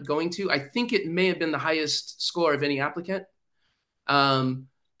I ended up going to, I think it may have been the highest score of any applicant.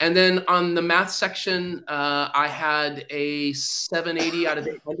 And then on the math section, I had a 780 out of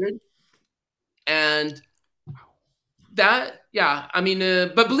 800. And that, yeah, I mean,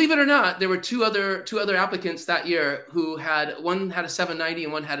 but believe it or not, there were two other applicants that year who one had a 790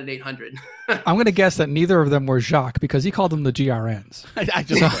 and one had an 800. I'm going to guess that neither of them were Jacques because he called them the GRNs. I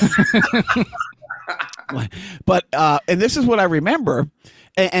just but and this is what I remember,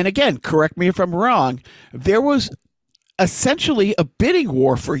 and again, correct me if I'm wrong, there was essentially a bidding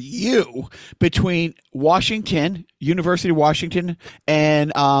war for you between Washington, University of Washington,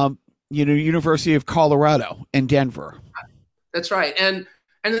 and University of Colorado in Denver. That's right. And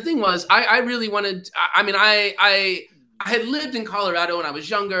the thing was, I really wanted, I mean, I had lived in Colorado when I was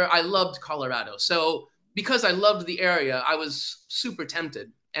younger. I loved Colorado. So because I loved the area, I was super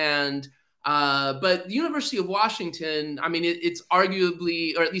tempted. And but the University of Washington, I mean, it's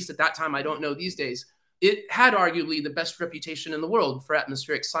arguably, or at least at that time, I don't know these days, it had arguably the best reputation in the world for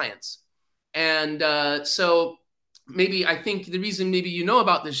atmospheric science. And so maybe I think the reason maybe you know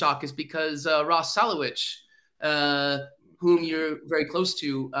about this, Jacques, is because Ross Salowich, whom you're very close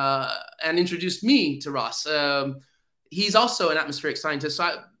to, and introduced me to Ross. He's also an atmospheric scientist.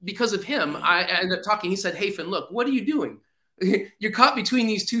 So because of him, I ended up talking. He said, Hafen, look, what are you doing? You're caught between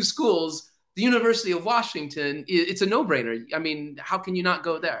these two schools. The University of Washington, it's a no-brainer. I mean, how can you not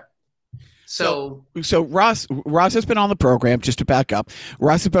go there? So Ross has been on the program, just to back up.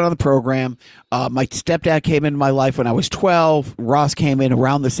 Ross has been on the program. My stepdad came into my life when I was 12. Ross came in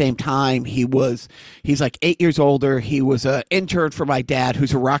around the same time. He's like 8 years older. He was an intern for my dad,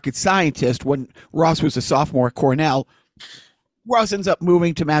 who's a rocket scientist. When Ross was a sophomore at Cornell, Ross ends up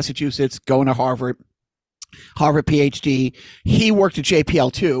moving to Massachusetts, going to Harvard PhD. He worked at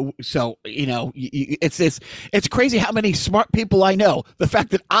JPL too. So, it's crazy how many smart people I know. The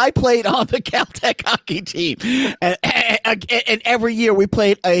fact that I played on the Caltech hockey team and every year we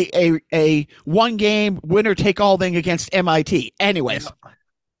played a one game winner take all thing against MIT. Anyways,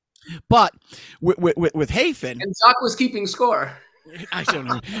 but with Hafen, and Doc was keeping score. I don't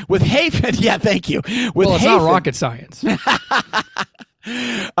know. With Hafen, yeah, thank you. It's not rocket science.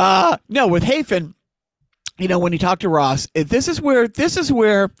 No, with Hafen, when you talk to Ross, this is where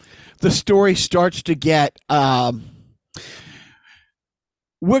the story starts to get. I'm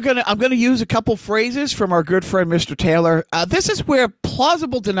gonna use a couple phrases from our good friend Mr. Taylor. This is where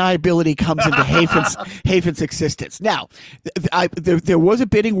plausible deniability comes into Hafen's existence. Now, there was a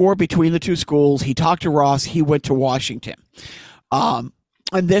bidding war between the two schools. He talked to Ross. He went to Washington, and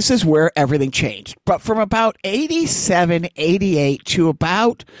this is where everything changed. But from about 87, 88 to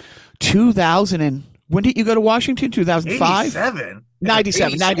about 2000 when did you go to Washington? 2005? 87?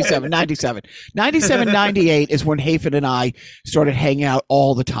 97, 98 is when Hafen and I started hanging out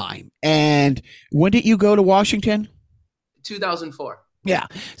all the time. And when did you go to Washington? 2004. Yeah.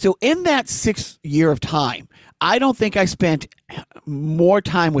 So in that 6 year of time, I don't think I spent more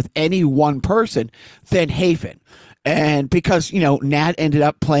time with any one person than Hafen. And because, Nat ended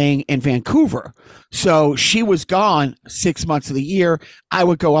up playing in Vancouver. So she was gone 6 months of the year. I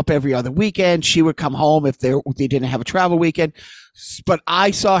would go up every other weekend. She would come home if they didn't have a travel weekend. But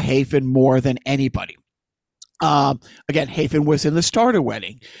I saw Hafen more than anybody. Again, Hafen was in the starter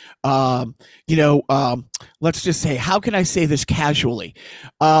wedding. Let's just say, how can I say this casually?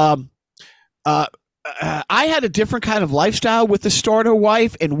 I had a different kind of lifestyle with the starter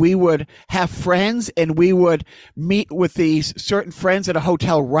wife, and we would have friends, and we would meet with these certain friends at a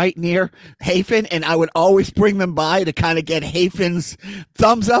hotel right near Hafen, and I would always bring them by to kind of get Hafen's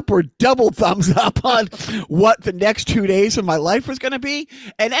thumbs up or double thumbs up on what the next 2 days of my life was going to be.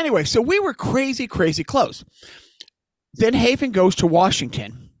 And anyway, so we were crazy, crazy close. Then Hafen goes to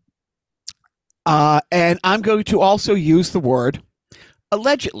Washington, and I'm going to also use the word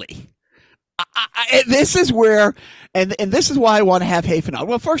allegedly. This is where, and this is why I want to have Hafen on.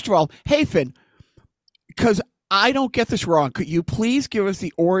 Well, first of all, Hafen, because I don't get this wrong, could you please give us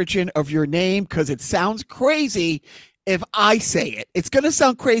the origin of your name? Because it sounds crazy if I say it. It's going to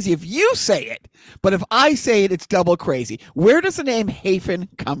sound crazy if you say it, but if I say it, it's double crazy. Where does the name Hafen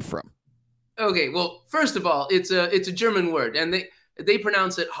come from? Okay, well, first of all, it's a German word, and they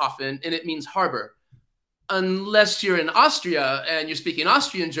pronounce it Hafen, and it means harbor. Unless you're in Austria and you're speaking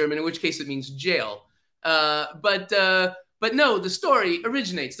Austrian German, in which case it means jail. But no, the story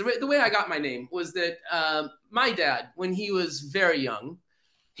originates. The way I got my name was that my dad, when he was very young,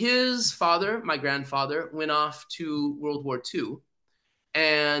 his father, my grandfather, went off to World War II.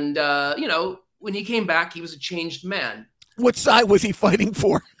 And, when he came back, he was a changed man. What side was he fighting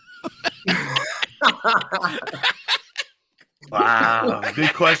for? Wow,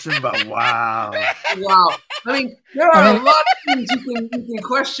 good question, but wow. Wow. I mean, there are a lot of things you can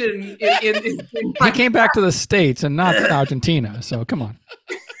question. He came back to the States and not Argentina, so come on.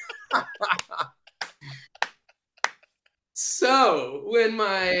 So when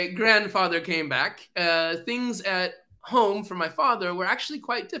my grandfather came back, things at home for my father were actually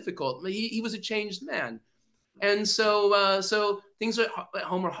quite difficult. He was a changed man. And so things at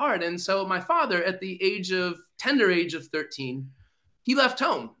home were hard. And so my father, at the tender age of 13, he left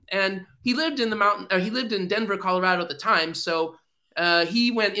home, and he lived in he lived in Denver, Colorado at the time. So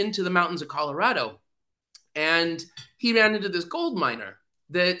he went into the mountains of Colorado, and he ran into this gold miner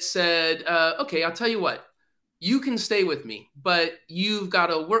that said, okay, I'll tell you what, you can stay with me, but you've got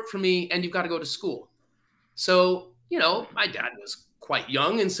to work for me and you've got to go to school. So, my dad was quite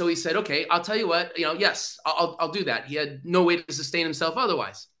young. And so he said, okay, I'll tell you what, yes, I'll do that. He had no way to sustain himself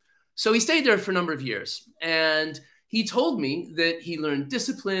otherwise. So he stayed there for a number of years. And he told me that he learned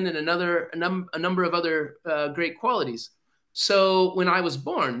discipline and a number of other great qualities. So when I was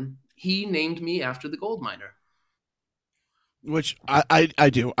born, he named me after the gold miner. Which I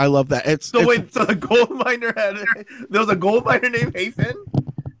do. I love that. So the gold miner there was a gold miner named Hafen?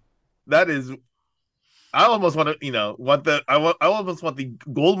 That is... I almost want to, I almost want the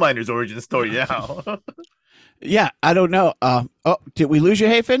gold miner's origin story now. Yeah, I don't know. Did we lose you,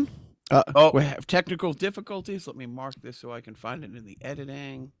 Hafen? We have technical difficulties. Let me mark this so I can find it in the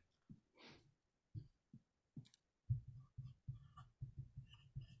editing.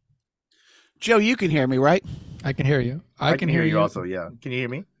 Joe, you can hear me, right? I can hear you. I can hear you also, yeah. Can you hear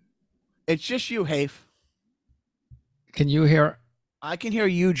me? It's just you, Hafe. Can you hear... I can hear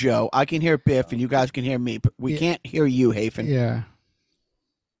you, Joe. I can hear Biff, and you guys can hear me, but we can't hear you, Hafen. Yeah.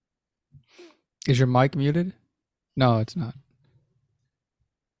 Is your mic muted? No, it's not.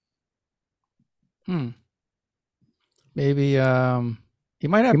 Maybe you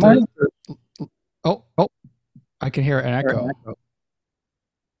might have to... Oh, I can hear an echo.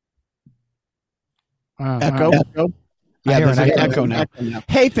 Echo? Yeah, there's an echo now.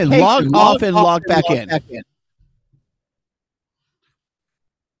 Hafen, log off and log back in.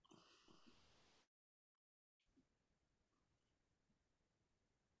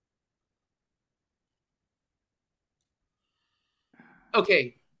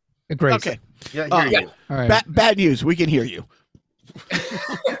 Okay. Great. Okay. Yeah, I hear you. All right. Bad news. We can hear you.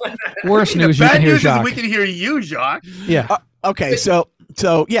 Worse news. You Bad can hear news is Jacques. we can hear you, Jacques. Yeah. Okay. So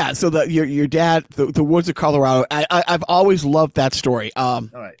your dad, the woods of Colorado. I've always loved that story. All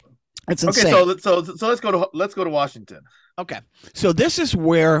right. It's insane. Okay. So let's go to Washington. Okay. So this is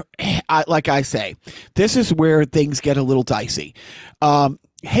where, this is where things get a little dicey.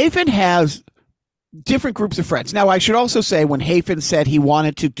 Hafen has different groups of friends. Now, I should also say, when Hafen said he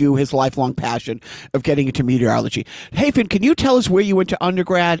wanted to do his lifelong passion of getting into meteorology, Hafen, can you tell us where you went to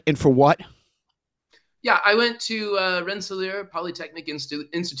undergrad and for what? Yeah, I went to Rensselaer Polytechnic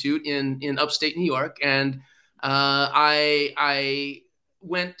Institute in upstate New York, and I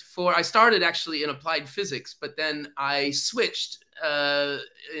started actually in applied physics, but then I switched a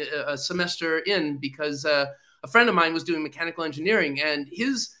semester in because a friend of mine was doing mechanical engineering, and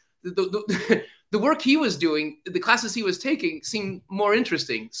the work he was doing, the classes he was taking, seemed more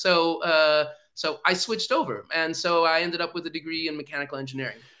interesting. So I switched over, and so I ended up with a degree in mechanical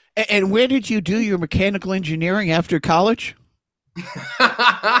engineering. And where did you do your mechanical engineering after college?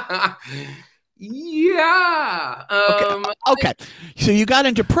 Yeah. Okay. So you got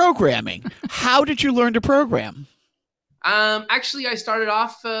into programming. How did you learn to program? Actually, I started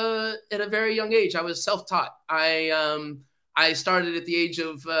off at a very young age. I was self-taught. I started at the age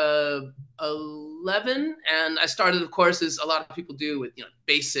of 11, and I started, of course, as a lot of people do, with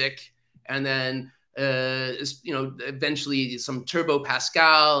basic, and then eventually some Turbo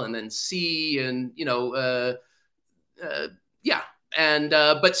Pascal, and then C, and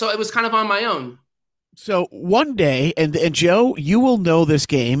but so it was kind of on my own. So one day, and Joe, you will know this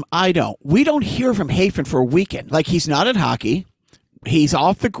game. I don't. We don't hear from Hafen for a weekend. Like, he's not at hockey. He's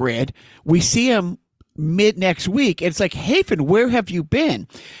off the grid. We see him mid next week. It's like, Hafen, where have you been?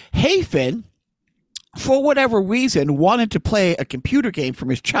 Hafen, for whatever reason, wanted to play a computer game from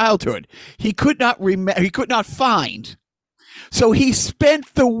his childhood. He could not remember. He could not find. So he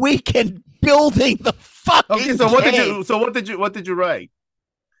spent the weekend building the fucking. Okay, so game. what did you write?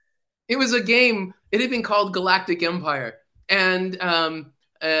 It was a game. It had been called Galactic Empire, and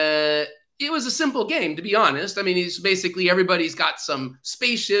it was a simple game, to be honest. I mean, it's basically everybody's got some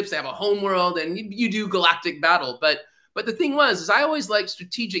spaceships, they have a home world, and you do galactic battle. But the thing was, is I always liked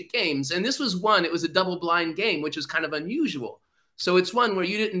strategic games, and this was one. It was a double-blind game, which was kind of unusual. So it's one where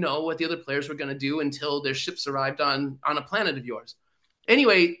you didn't know what the other players were going to do until their ships arrived on a planet of yours.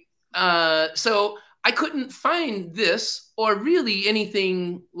 Anyway, so I couldn't find this or really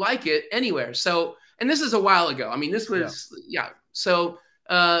anything like it anywhere. So, and this is a while ago. I mean, this was So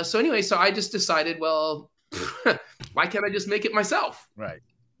anyway, so I just decided, well, why can't I just make it myself? Right.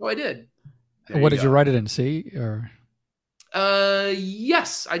 So I did. What did you write it in C or?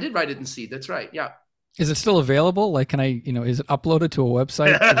 Yes, I did write it in C. That's right. Yeah. Is it still available? Like, can I, is it uploaded to a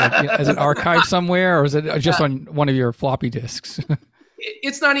website? Is it archived somewhere, or is it just on one of your floppy disks?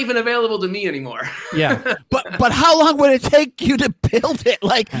 It's not even available to me anymore. Yeah. But how long would it take you to build it?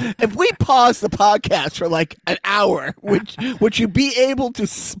 Like, if we pause the podcast for like an hour, would you be able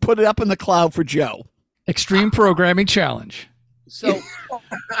to put it up in the cloud for Joe? Extreme programming challenge. So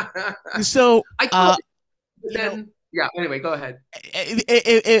I could. Yeah. Anyway, go ahead.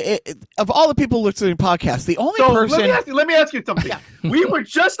 Of all the people listening to podcasts, the only person. Let me ask you something. Yeah. We were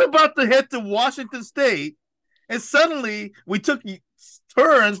just about to head to Washington State, and suddenly we took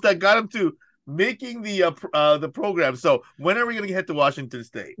turns that got him to making the program. So when are we going to head to Washington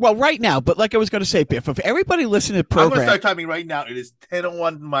State? Well, right now. But like I was going to say, Biff, if everybody listening to the program, I'm going to start timing right now. It is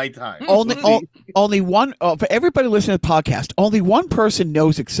 10:01 my time. Only one. For everybody listening to the podcast, only one person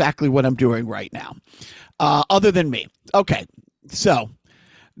knows exactly what I'm doing right now. Other than me. Okay, so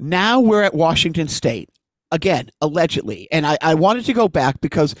now we're at Washington State. Again, allegedly. And I wanted to go back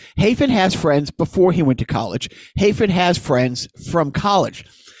because Hafen has friends before he went to college. Hafen has friends from college.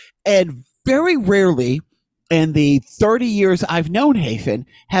 And very rarely in the 30 years I've known Hafen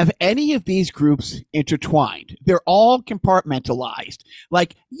have any of these groups intertwined. They're all compartmentalized.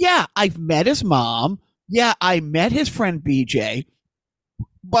 Like, yeah, I've met his mom. Yeah, I met his friend BJ.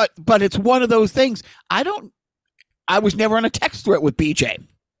 But it's one of those things. I was never on a text thread with BJ.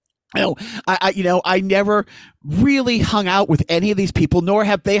 I never really hung out with any of these people, nor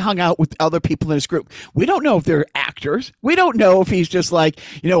have they hung out with other people in this group. We don't know if they're actors. We don't know if he's just like,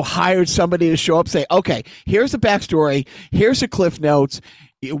 hired somebody to show up, say, okay, here's the backstory. Here's the cliff notes.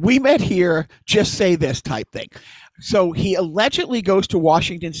 We met here. Just say this type thing. So he allegedly goes to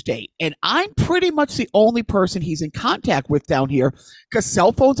Washington State, and I'm pretty much the only person he's in contact with down here because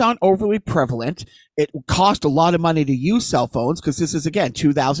cell phones aren't overly prevalent. It cost a lot of money to use cell phones because this is, again,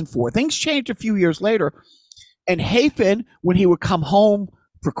 2004. Things changed a few years later. And Hafen, when he would come home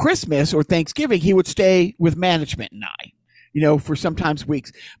for Christmas or Thanksgiving, he would stay with management and I, for sometimes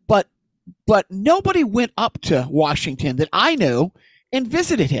weeks. But nobody went up to Washington that I knew and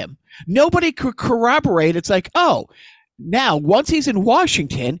visited him. Nobody could corroborate. It's like, oh, now once he's in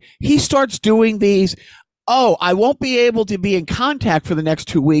Washington, he starts doing these. Oh, I won't be able to be in contact for the next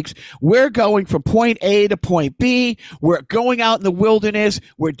 2 weeks. We're going from point A to point B. We're going out in the wilderness.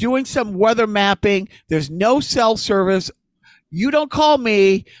 We're doing some weather mapping. There's no cell service. You don't call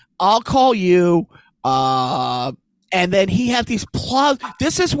me. I'll call you. And then he had these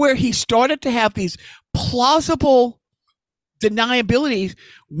this is where he started to have these plausible deniabilities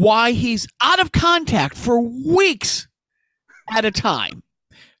why he's out of contact for weeks at a time.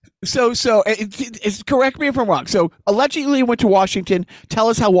 So it's correct me if I'm wrong. So allegedly you went to Washington. Tell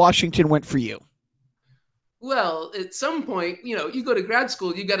us how Washington went for you. Well, at some point, you go to grad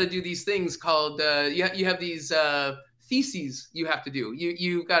school, you got to do these things called you have these theses you have to do.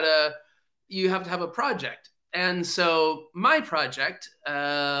 You have to have a project. And so my project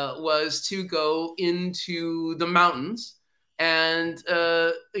was to go into the mountains and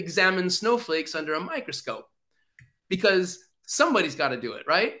examine snowflakes under a microscope because somebody's got to do it,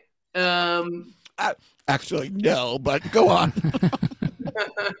 right? Actually, no, but go on.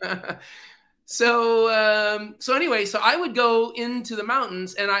 So anyway, so I would go into the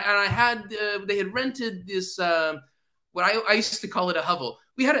mountains, and I had they had rented this what I used to call it a hovel.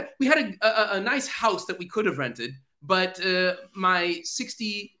 We had a nice house that we could have rented, but my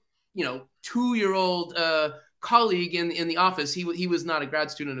 2-year-old colleague in the office, he was not a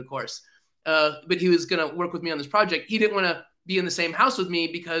grad student, of course, but he was going to work with me on this project. He didn't want to be in the same house with me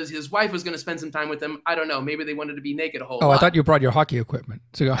because his wife was going to spend some time with him. I don't know. Maybe they wanted to be naked a whole lot. Oh, I thought you brought your hockey equipment.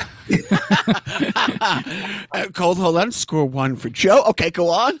 So go. Cold, hold on. Score one for Joe. Okay, go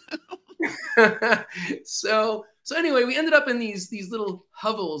on. So anyway, we ended up in these little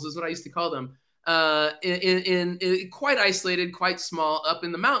hovels, is what I used to call them, in quite isolated, quite small, up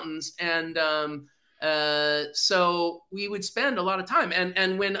in the mountains, and so we would spend a lot of time.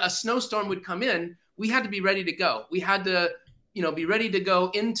 And when a snowstorm would come in, we had to be ready to go. We had to, be ready to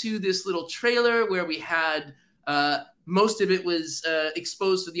go into this little trailer where we had most of it was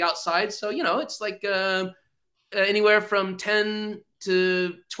exposed to the outside. So it's like anywhere from 10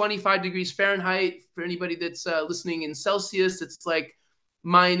 to 25 degrees Fahrenheit. For anybody that's listening in Celsius, it's like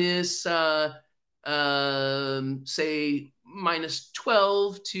minus, say, minus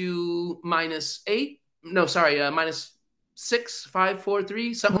 12 to minus 8. No, sorry, minus 6, 5, 4,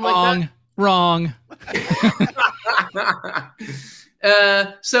 3, something like that. Wrong.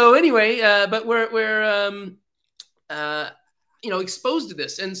 So anyway, but we're exposed to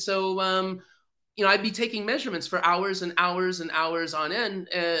this, and so I'd be taking measurements for hours and hours and hours on end.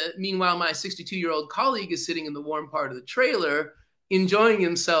 Meanwhile, my 62-year-old colleague is sitting in the warm part of the trailer, enjoying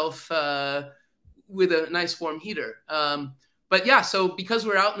himself with a nice warm heater. But yeah, so because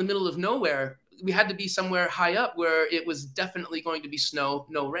we're out in the middle of nowhere, we had to be somewhere high up where it was definitely going to be snow,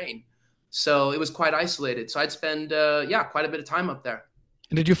 no rain. So it was quite isolated. So I'd spend, quite a bit of time up there.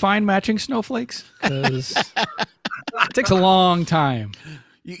 And did you find matching snowflakes? Because it takes a long time.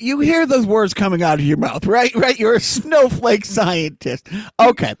 You hear those words coming out of your mouth, right? Right. You're a snowflake scientist.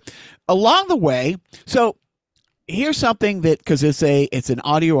 Okay. Along the way, so here's something that, because it's an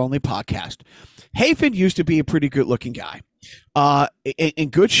audio only podcast. Hafen used to be a pretty good looking guy, in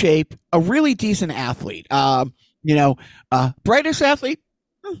good shape, a really decent athlete. Brightest athlete.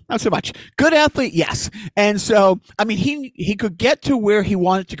 Not so much. Good athlete, yes. And so, I mean, he could get to where he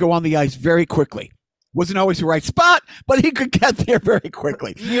wanted to go on the ice very quickly. Wasn't always the right spot, but he could get there very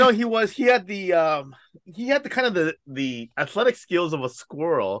quickly. He had the kind of the athletic skills of a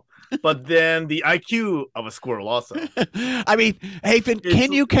squirrel, but then the IQ of a squirrel also. I mean, Hafen,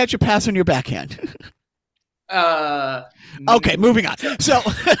 can you catch a pass on your backhand? Okay, moving on.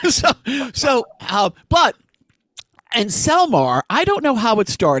 But and Selmar, I don't know how it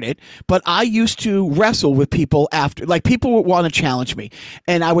started, but I used to wrestle with people after, like people would want to challenge me,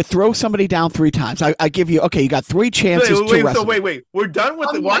 and I would throw somebody down 3 times. I give you, okay, you got 3 chances to wrestle. So wait, we're done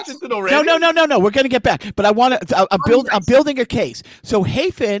with the Washington already? No, we're going to get back, but I'm building a case. So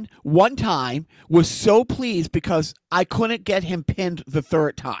Hafen one time was so pleased because I couldn't get him pinned the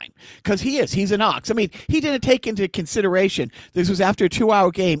 3rd time, because he's an ox. I mean, he didn't take into consideration this was after a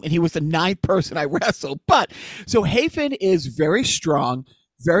 2-hour game, and he was the 9th person I wrestled. But so Hafen is very strong,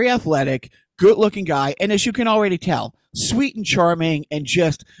 very athletic, good-looking guy, and as you can already tell, sweet and charming, and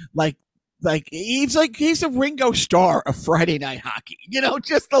just like he's a Ringo Starr of Friday Night Hockey.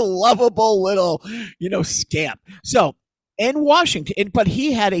 Just a lovable little scamp. So in Washington, but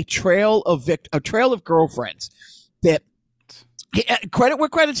he had a trail of girlfriends that, credit where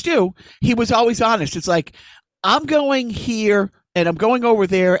credit's due, he was always honest. It's like, I'm going here and I'm going over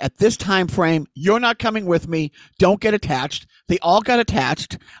there at this time frame. You're not coming with me. Don't get attached. They all got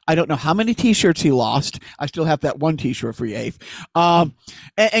attached. I don't know how many T-shirts he lost. I still have that one T-shirt for Yave.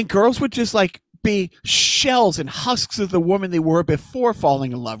 And girls would just like be shells and husks of the woman they were before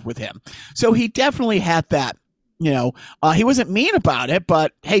falling in love with him. So he definitely had that. He wasn't mean about it,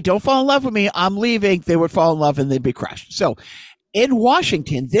 but hey, don't fall in love with me. I'm leaving. They would fall in love and they'd be crushed. So in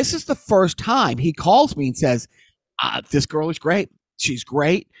Washington, this is the first time he calls me and says, this girl is great. She's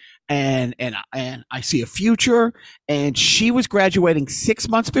great. And I see a future. And she was graduating 6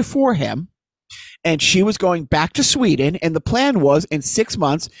 months before him. And she was going back to Sweden. And the plan was in 6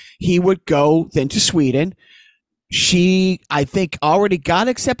 months, he would go then to Sweden. She, I think, already got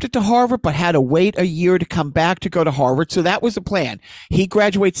accepted to Harvard, but had to wait a year to come back to go to Harvard. So that was the plan. He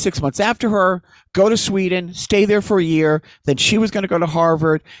graduates 6 months after her, go to Sweden, stay there for a year. Then she was going to go to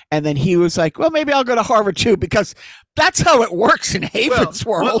Harvard. And then he was like, well, maybe I'll go to Harvard too, because that's how it works in Hafen's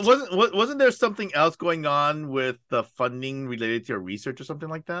world. Wasn't there something else going on with the funding related to your research or something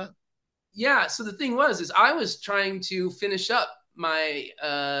like that? Yeah. So the thing was, I was trying to finish up my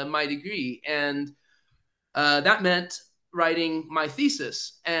my degree, and that meant writing my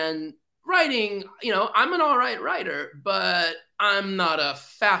thesis. And writing, I'm an all right writer, but I'm not a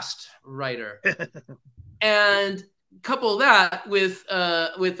fast writer. And couple that with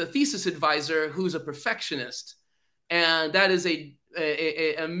a thesis advisor who's a perfectionist, and that is a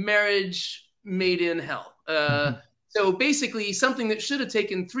marriage made in hell. So basically, something that should have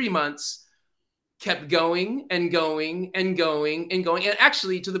taken 3 months kept going and going and going and going, and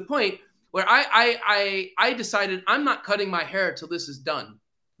actually to the point where I decided I'm not cutting my hair till this is done.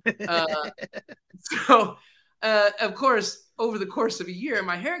 So, of course, over the course of a year,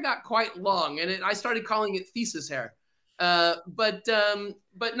 my hair got quite long, and I started calling it thesis hair. But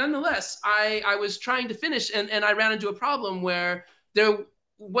nonetheless, I was trying to finish, and I ran into a problem where there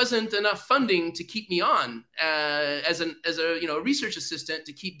wasn't enough funding to keep me on as a research assistant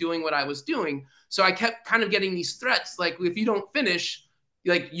to keep doing what I was doing. So I kept kind of getting these threats, like if you don't finish,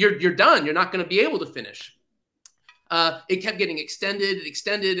 like you're done. You're not going to be able to finish. It kept getting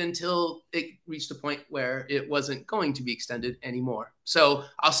extended until it reached a point where it wasn't going to be extended anymore. So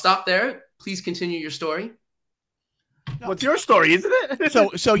I'll stop there. Please continue your story. What's your story, isn't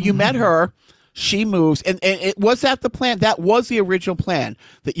it? So you met her. She moves, and was that the plan? That was the original plan,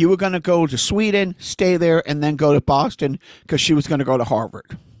 that you were going to go to Sweden, stay there, and then go to Boston because she was going to go to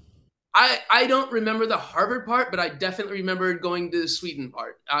Harvard. I don't remember the Harvard part, but I definitely remembered going to the Sweden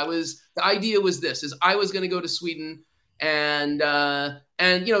part. The idea was this: is I was going to go to Sweden, and the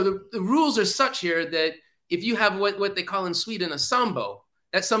rules are such here that if you have what they call in Sweden a sambo,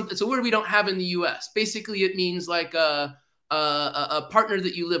 it's a word we don't have in the U.S. Basically, it means like a partner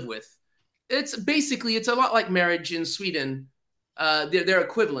that you live with. It's a lot like marriage in Sweden. They're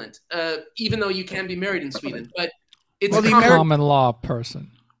equivalent, even though you can be married in Sweden. But it's a common law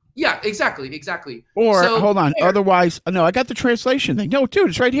person. Yeah, exactly. Or hold on. Otherwise, no, I got the translation thing. No, dude,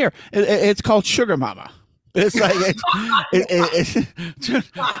 it's right here. It's called Sugar Mama. It's like it's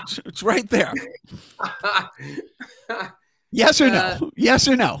right there. Yes or no? Yes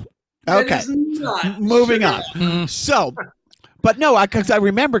or no? Okay. Moving on. So. But no, because I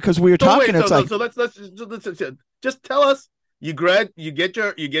remember because we were talking. So let's just tell us you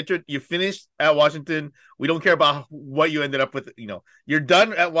finished at Washington. We don't care about what you ended up with. You're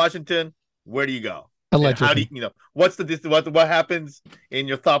done at Washington. Where do you go? Allegedly. How do you what's what happens in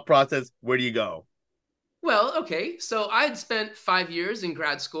your thought process? Where do you go? Well, okay. So I'd spent 5 years in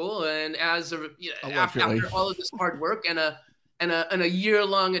grad school, and after all of this hard work and a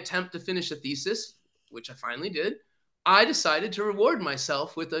year-long attempt to finish a thesis, which I finally did, I decided to reward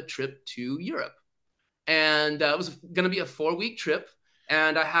myself with a trip to Europe. And it was going to be a 4-week trip.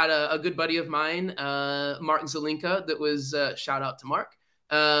 And I had a good buddy of mine, Mark Zelinka, that was, shout out to Mark,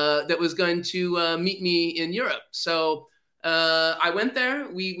 that was going to meet me in Europe. So I went there,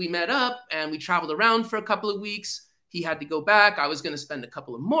 we met up, and we traveled around for a couple of weeks. He had to go back. I was going to spend a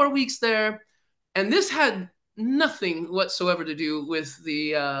couple of more weeks there. And this had nothing whatsoever to do with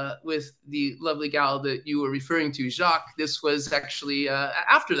the lovely gal that you were referring to, Jacques. This was actually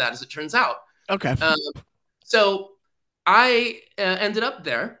after that, as it turns out. Okay. So I ended up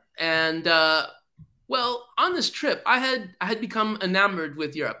there, and on this trip, I had become enamored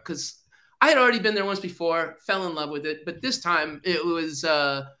with Europe because I had already been there once before, fell in love with it, but this time it was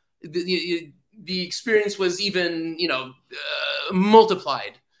the experience was even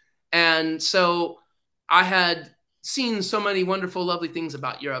multiplied, and so I had seen so many wonderful, lovely things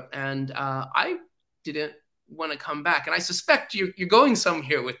about Europe, and I didn't want to come back. And I suspect you're going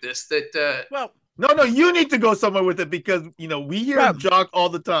somewhere with this. No, you need to go somewhere with it because we hear Jock all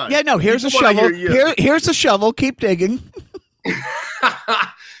the time. Yeah, no. Here's a shovel. Here's a shovel. Keep digging.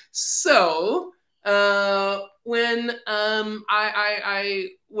 So when I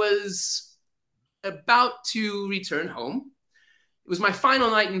was about to return home, it was my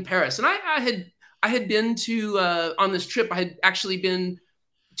final night in Paris, and I had been to on this trip. I had actually been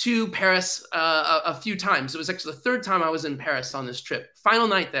to Paris a few times. It was actually the 3rd time I was in Paris on this trip. Final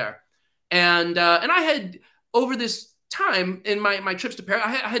night there, and I had over this time in my trips to Paris,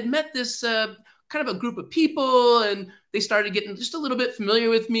 I had met this kind of a group of people, and they started getting just a little bit familiar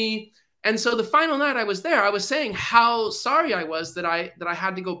with me. And so the final night I was there, I was saying how sorry I was that I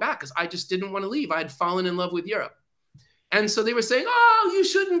had to go back because I just didn't want to leave. I had fallen in love with Europe. And so they were saying, "Oh, you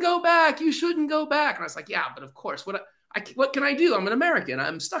shouldn't go back. You shouldn't go back." And I was like, "Yeah, but of course. What can I do? I'm an American.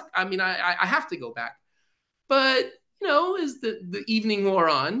 I'm stuck. I mean, I have to go back." But as the evening wore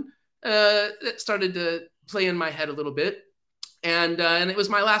on, it started to play in my head a little bit, and it was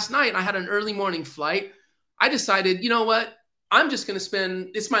my last night. I had an early morning flight. I decided, you know what?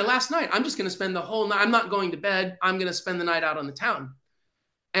 It's my last night. I'm just going to spend the whole night. I'm not going to bed. I'm going to spend the night out on the town.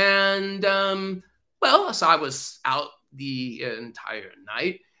 And so I was out the entire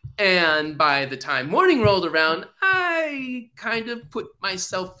night, and by the time morning rolled around, I kind of put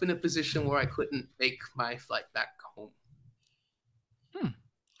myself in a position where I couldn't make my flight back home.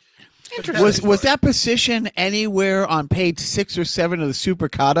 Was that position anywhere on page 6 or 7 of the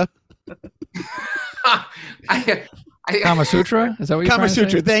Supercata? I Kama Sutra? Is that what you're Kama trying to say?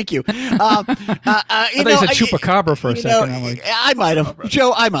 Sutra. Thank you. I thought you said chupacabra for a second. I'm like, I might have,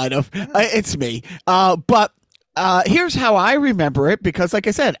 Joe. I might have. It's me. But here's how I remember it, because, like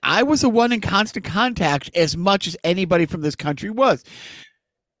I said, I was the one in constant contact as much as anybody from this country was.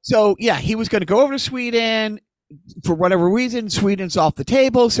 So yeah, he was going to go over to Sweden. For whatever reason, Sweden's off the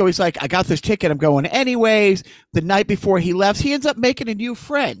table. So he's like, I got this ticket. I'm going anyways. The night before he left, he ends up making a new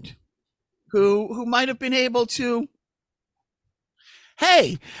friend who might have been able to,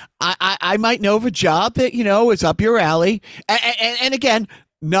 hey, I might know of a job that, is up your alley. And again,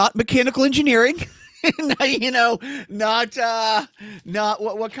 not mechanical engineering. Not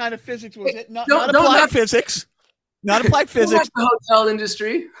what kind of physics was it? Not applied physics. Not applied physics. The hotel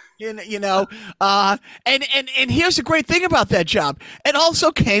industry. And here's the great thing about that job. It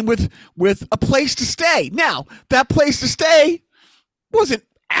also came with a place to stay. Now, that place to stay wasn't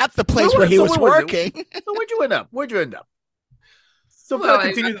at the place where he was working. So where'd you end up? So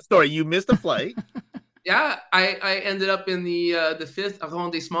continue the story. You missed a flight. Yeah, I ended up in the 5th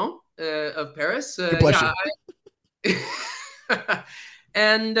arrondissement of Paris. Bless you.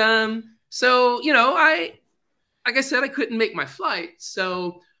 And so, like I said, I couldn't make my flight.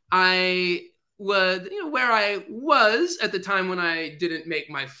 So I was, where I was at the time when I didn't make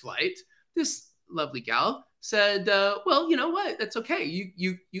my flight, this lovely gal said, well, you know what? That's okay.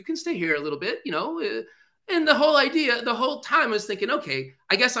 You can stay here a little bit, and the whole time I was thinking, okay,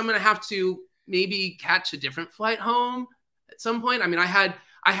 I guess I'm going to have to maybe catch a different flight home at some point. I mean, I had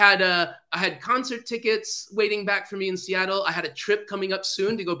concert tickets waiting back for me in Seattle. I had a trip coming up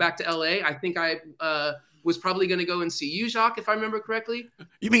soon to go back to LA. I think I was probably going to go and see you, Jacques, if I remember correctly.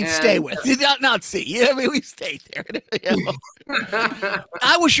 You mean stay with? Not see. I mean, we stayed there.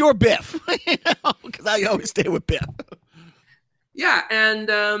 I was your Biff, because I always stay with Biff. Yeah, and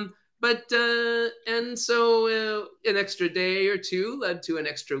so an extra day or two led to an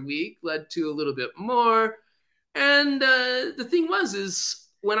extra week, led to a little bit more. And the thing is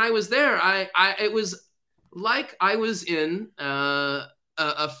when I was there, it was like I was in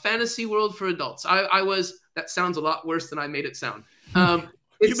a fantasy world for adults. That sounds a lot worse than I made it sound.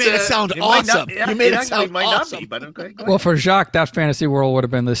 You made it sound awesome. You made it sound awesome. Not be, but okay, well, for Jacques, that fantasy world would have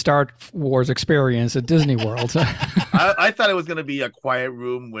been the Star Wars experience at Disney World. I thought it was going to be a quiet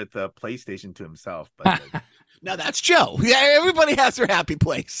room with a PlayStation to himself. But no, that's Joe. Yeah, everybody has their happy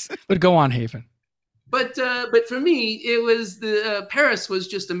place. But go on, Hafen. But for me, it was Paris was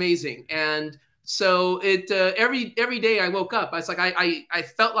just amazing. And so every day I woke up, I was like, I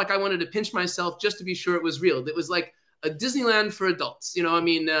felt like I wanted to pinch myself just to be sure it was real. It was like a Disneyland for adults.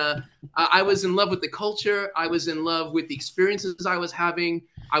 I was in love with the culture. I was in love with the experiences I was having.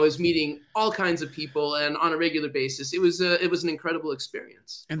 I was meeting all kinds of people, and on a regular basis, it was an incredible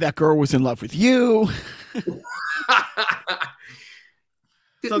experience. And that girl was in love with you.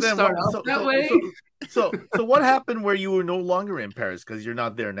 So what happened where you were no longer in Paris because you're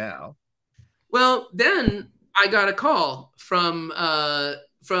not there now? Well, then I got a call from the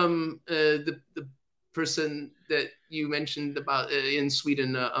person that you mentioned about in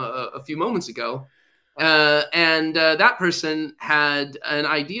Sweden a few moments ago, and that person had an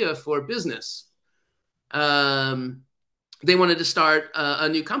idea for business. They wanted to start a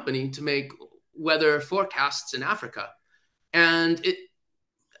new company to make weather forecasts in Africa, and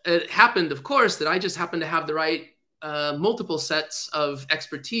it happened, of course, that I just happened to have the right multiple sets of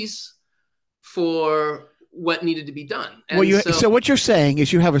expertise for what needed to be done. And so what you're saying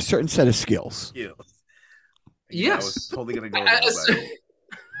is you have a certain set of skills. Yeah. Yes. I was totally going to go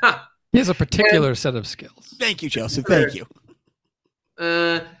there. He has a particular set of skills. Thank you, Joseph. Thank you.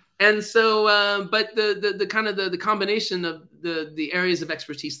 And so, but the kind of the combination of the areas of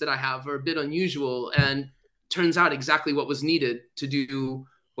expertise that I have are a bit unusual, and turns out exactly what was needed to do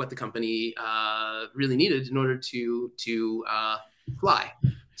what the company really needed in order to fly.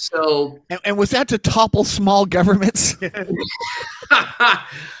 So, and was that to topple small governments? I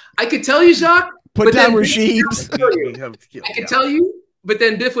could tell you, Jacques. Put down regimes. I could tell you, but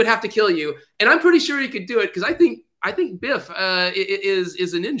then Biff would have to kill you, and I'm pretty sure he could do it because I think Biff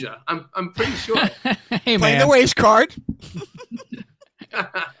is a ninja. I'm pretty sure. Hey, playing the race card.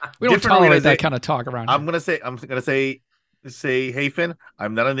 We don't tolerate that kind of talk around here. I'm gonna say, Hafen,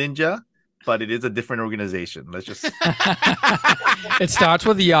 I'm not a ninja, but it is a different organization. Let's just. It starts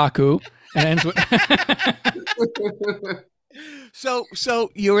with Yaku and ends with.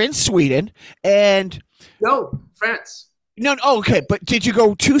 So you're in Sweden and no, France. No, okay, but did you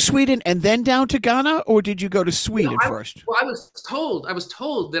go to Sweden and then down to Ghana, or did you go to Sweden first? Well, I was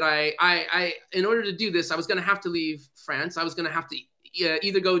told that I in order to do this, I was going to have to leave France. I was going to have to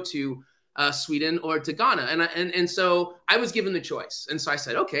either go to Sweden or to Ghana. And so I was given the choice. And so I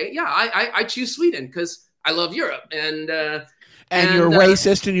said, okay, yeah, I choose Sweden because I love Europe. And you're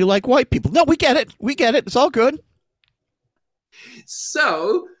racist and you like white people. No, we get it. We get it. It's all good.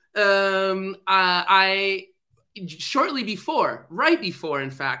 So I shortly before, right before, in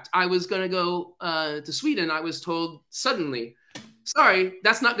fact, I was going to go to Sweden. I was told suddenly, sorry,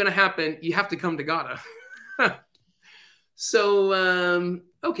 that's not going to happen. You have to come to Ghana. So,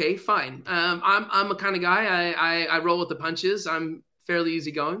 okay, fine. I'm a kind of guy. I roll with the punches. I'm fairly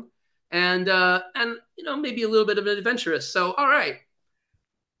easygoing, and maybe a little bit of an adventurous. So, all right,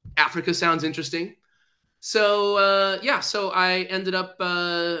 Africa sounds interesting. So so I ended up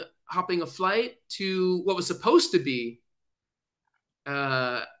hopping a flight to what was supposed to be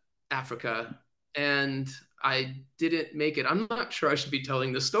Africa, and I didn't make it. I'm not sure I should be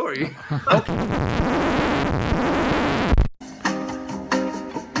telling this story.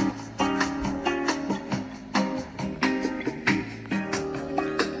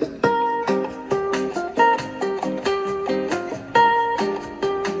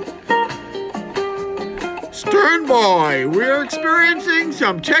 Stand by. We're experiencing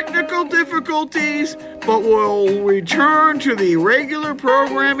some technical difficulties, but we'll return to the regular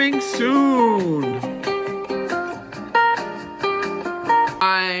programming soon.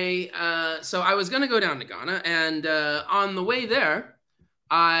 So I was going to go down to Ghana, and on the way there,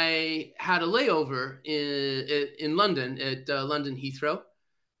 I had a layover in London at London Heathrow.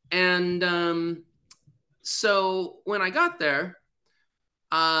 And so when I got there,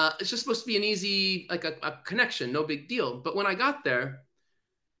 it's just supposed to be an easy, like a connection, no big deal. But when I got there,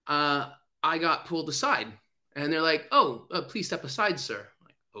 I got pulled aside, and they're like, "Oh, please step aside, sir." I'm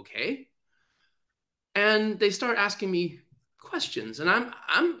like, okay. And they start asking me questions, and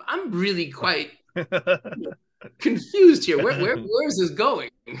I'm really quite confused here. Where is this going?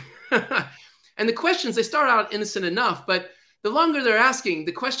 And the questions, they start out innocent enough, but the longer they're asking,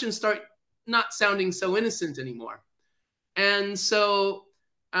 the questions start not sounding so innocent anymore. And so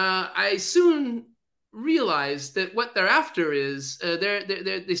I soon realized that what they're after is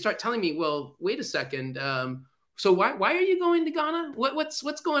they start telling me, well, wait a second. So why are you going to Ghana?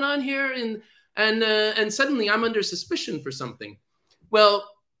 What's going on here? And suddenly I'm under suspicion for something. Well,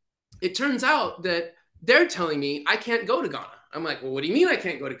 it turns out that they're telling me I can't go to Ghana. I'm like, well, what do you mean I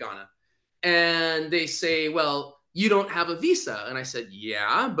can't go to Ghana? And they say, well, you don't have a visa. And I said,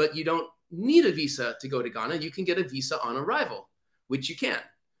 yeah, but you don't need a visa to go to Ghana. You can get a visa on arrival, which you can.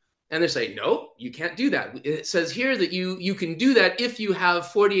 And they say, no, you can't do that. It says here that you can do that if you have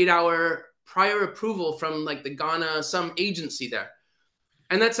 48-hour prior approval from like the Ghana, some agency there.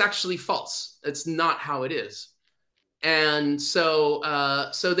 And that's actually false. That's not how it is. And so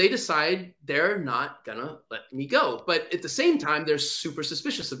they decide they're not gonna let me go. But at the same time, they're super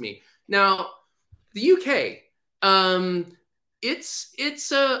suspicious of me. Now, the UK,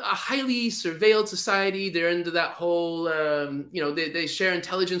 it's a highly surveilled society. They're into that whole, they share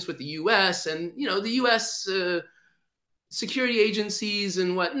intelligence with the US, and, the US security agencies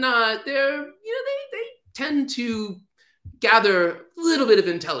and whatnot, they tend to gather a little bit of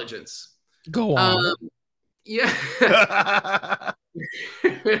intelligence. Go on. Yeah.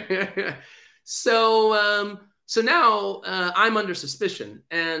 So now I'm under suspicion.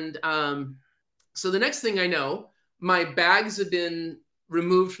 And so the next thing I know, my bags have been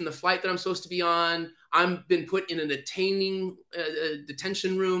removed from the flight that I'm supposed to be on. I've been put in a detention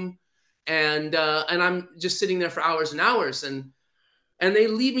room, and I'm just sitting there for hours and hours, and they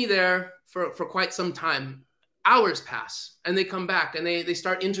leave me there for quite some time. Hours pass, and they come back, and they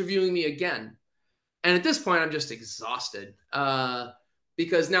start interviewing me again. And at this point, I'm just exhausted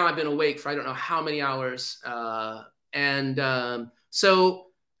because now I've been awake for I don't know how many hours. So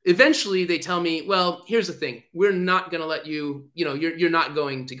eventually they tell me, well, here's the thing. We're not going to let you, you're not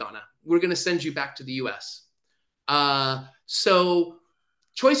going to Ghana. We're going to send you back to the US. So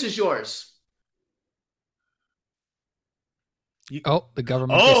choice is yours. The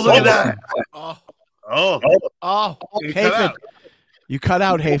government. Oh, look at that. Oh, Hafen. You cut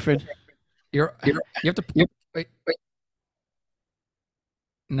out, Hafen. You have to wait.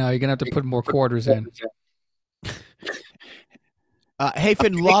 No, you're gonna have to put more quarters in.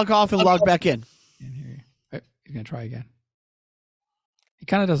 Hafen, log off and log back in. You're gonna try again. He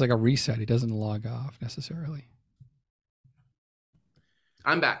kind of does like a reset. He doesn't log off necessarily.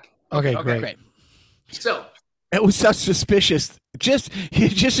 I'm back. Okay, great. So it was so suspicious. Just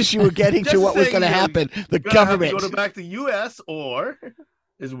as you were getting to what was going to happen, the government. Go back to U.S. or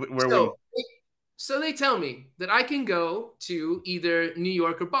is where we. So they tell me that I can go to either New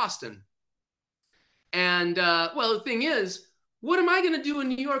York or Boston. And, well, the thing is, what am I going to do in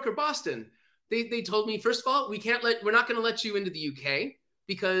New York or Boston? They told me, first of all, we're not going to let you into the UK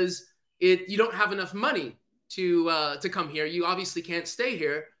because you don't have enough money to come here. You obviously can't stay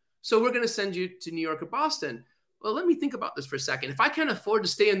here. So we're going to send you to New York or Boston. Well, let me think about this for a second. If I can't afford to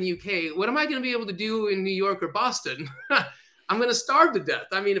stay in the UK, what am I going to be able to do in New York or Boston? I'm going to starve to death.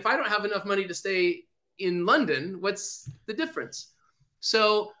 I mean, if I don't have enough money to stay in London, what's the difference?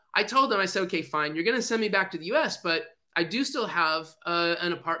 So I told them, I said, okay, fine. You're going to send me back to the US, but I do still have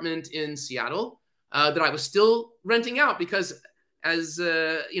an apartment in Seattle that I was still renting out because as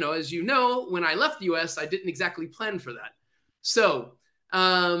you know, when I left the US, I didn't exactly plan for that. So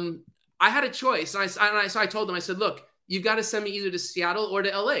I had a choice. So I told them, I said, look, you've got to send me either to Seattle or to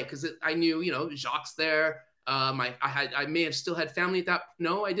LA because I knew, Jacques there. I may have still had family at that.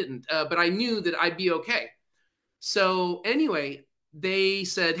 No, I didn't. But I knew that I'd be okay. So anyway, they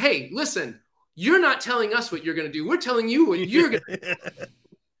said, hey, listen, you're not telling us what you're going to do. We're telling you what you're going to do.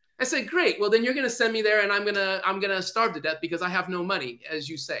 I said, great. Well, then you're going to send me there and I'm going to starve to death because I have no money, as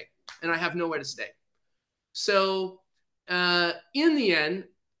you say, and I have nowhere to stay. So in the end,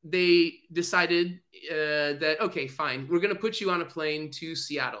 they decided that, okay, fine, we're going to put you on a plane to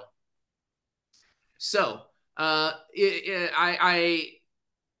Seattle. So I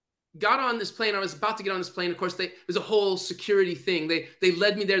got on this plane. I was about to get on this plane. Of course, it was a whole security thing. They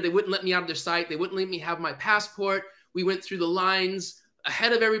led me there. They wouldn't let me out of their sight. They wouldn't let me have my passport. We went through the lines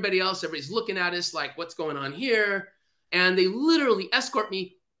ahead of everybody else. Everybody's looking at us like, what's going on here? And they literally escort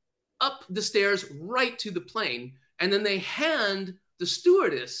me up the stairs right to the plane. And then they hand the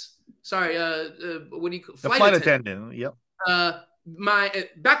stewardess, what do you call it? The flight attendant. Yep.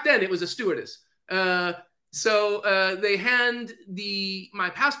 Back then it was a stewardess. So they hand my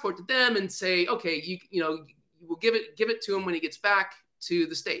passport to them and say, okay, we'll give it to him when he gets back to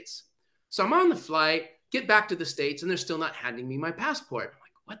the States. So I'm on the flight, get back to the States, and they're still not handing me my passport. I'm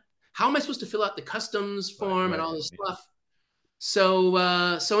like, what? How am I supposed to fill out the customs form and all this stuff?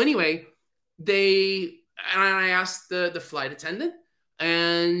 So anyway, I asked the flight attendant,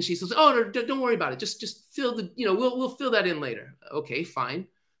 and she says, "Oh, don't worry about it. Just fill we'll fill that in later." Okay, fine.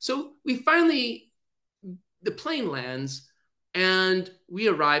 So the plane lands, and we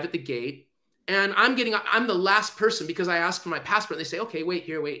arrive at the gate, and I'm the last person because I asked for my passport. And they say, "Okay, wait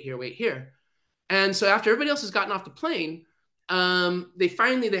here." And so after everybody else has gotten off the plane,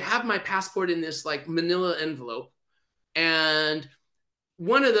 they have my passport in this like manila envelope, and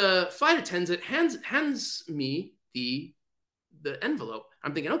one of the flight attendants hands me the envelope.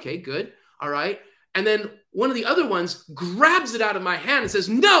 I'm thinking, okay, good, all right. And then one of the other ones grabs it out of my hand and says,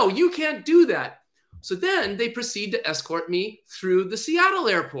 "No, you can't do that." So then they proceed to escort me through the Seattle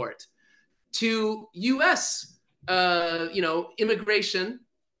airport to U.S. Immigration,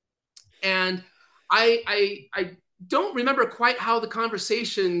 and I don't remember quite how the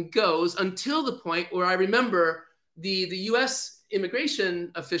conversation goes until the point where I remember the U.S.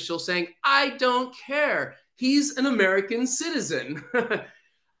 immigration official saying, "I don't care. He's an American citizen."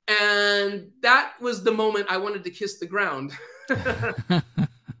 And that was the moment I wanted to kiss the ground.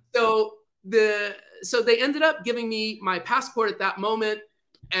 So they ended up giving me my passport at that moment,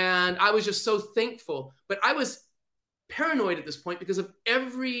 and I was just so thankful. But I was paranoid at this point because of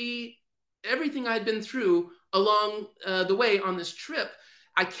everything I had been through along the way on this trip.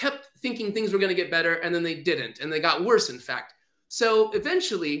 I kept thinking things were going to get better, and then they didn't, and they got worse, in fact. So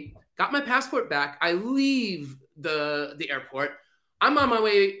eventually, got my passport back. I leave the airport. I'm on my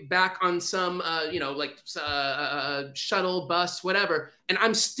way back on some, shuttle, bus, whatever. And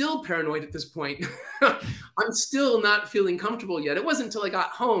I'm still paranoid at this point. I'm still not feeling comfortable yet. It wasn't until I got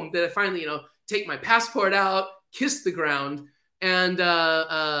home that I finally, take my passport out, kiss the ground, and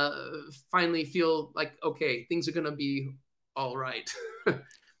finally feel like, okay, things are going to be all right.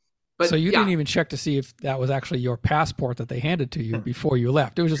 But, so you didn't even check to see if that was actually your passport that they handed to you before you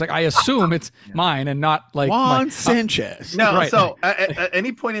left. It was just like, I assume it's mine and not like Juan Sanchez. No, right. So at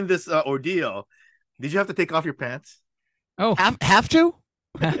any point in this ordeal, did you have to take off your pants? Oh, Have to?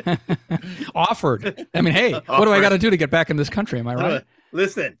 Offered. I mean, hey, what do I got to do to get back in this country? Am I right?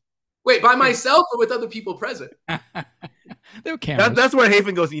 Listen. Wait, by myself or with other people present? There were cameras. That's where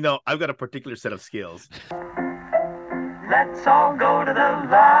Hafen goes, I've got a particular set of skills. Let's all go to the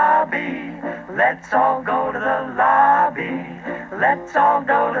lobby. Let's all go to the lobby. Let's all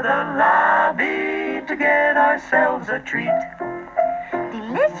go to the lobby to get ourselves a treat.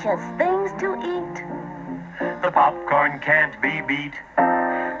 Delicious things to eat. The popcorn can't be beat.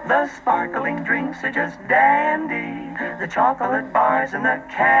 The sparkling drinks are just dandy. The chocolate bars and the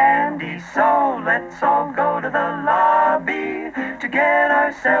candy. So let's all go to the lobby to get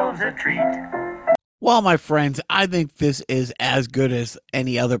ourselves a treat. Well, my friends, I think this is as good as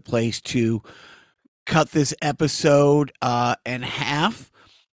any other place to cut this episode in half.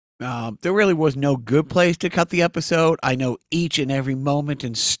 There really was no good place to cut the episode. I know each and every moment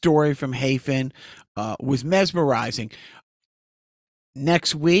and story from Hafen was mesmerizing.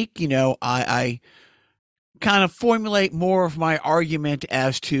 Next week, I kind of formulate more of my argument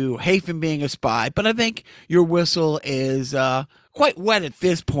as to Hafen being a spy, but I think your whistle is quite wet at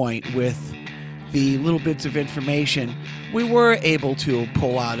this point with the little bits of information we were able to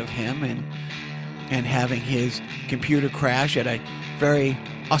pull out of him, and having his computer crash at a very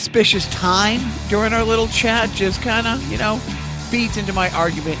auspicious time during our little chat just kind of, feeds into my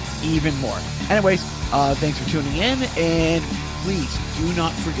argument even more. Anyways, thanks for tuning in, and please do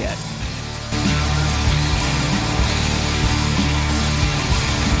not forget